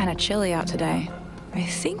looking kind of chilly out today. I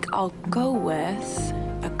think I'll go with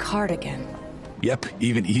a cardigan. Yep,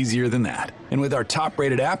 even easier than that. And with our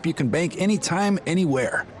top-rated app, you can bank anytime,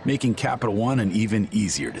 anywhere, making Capital One an even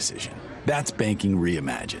easier decision. That's banking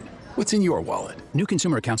reimagined. What's in your wallet? New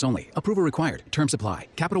consumer accounts only. Approval required. Terms apply.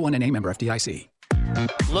 Capital One N.A. member FDIC.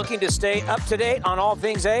 Looking to stay up to date on all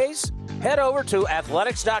things A's? Head over to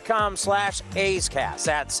athletics.com/A'sCast.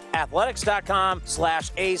 That's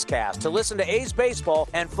athletics.com/A'sCast to listen to A's baseball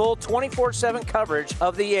and full 24/7 coverage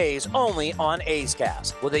of the A's only on A's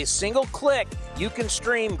Cast. With a single click, you can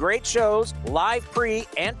stream great shows, live pre-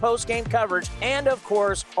 and post-game coverage, and of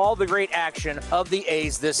course, all the great action of the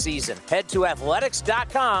A's this season. Head to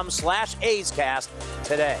athletics.com/A'sCast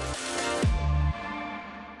today.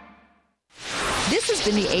 This has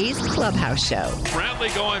been the A's Clubhouse Show.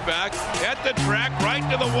 Brantley going back at the track, right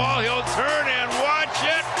to the wall. He'll turn and watch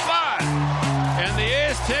it fly. And the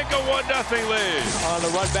A's take a 1-0 lead. On the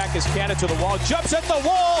run back is Cannon to the wall. Jumps at the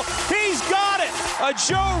wall. He's got it. A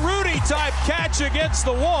Joe Rudy type catch against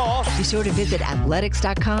the wall. Be sure to visit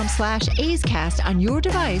athletics.com/A'sCast on your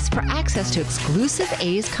device for access to exclusive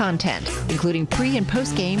A's content, including pre- and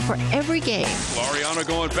post-game for every game. Laureano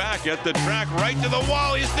going back at the track, right to the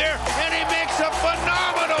wall. He's there, and he makes a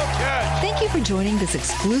phenomenal catch. Thank you for joining this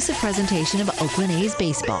exclusive presentation of Oakland A's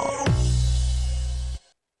baseball.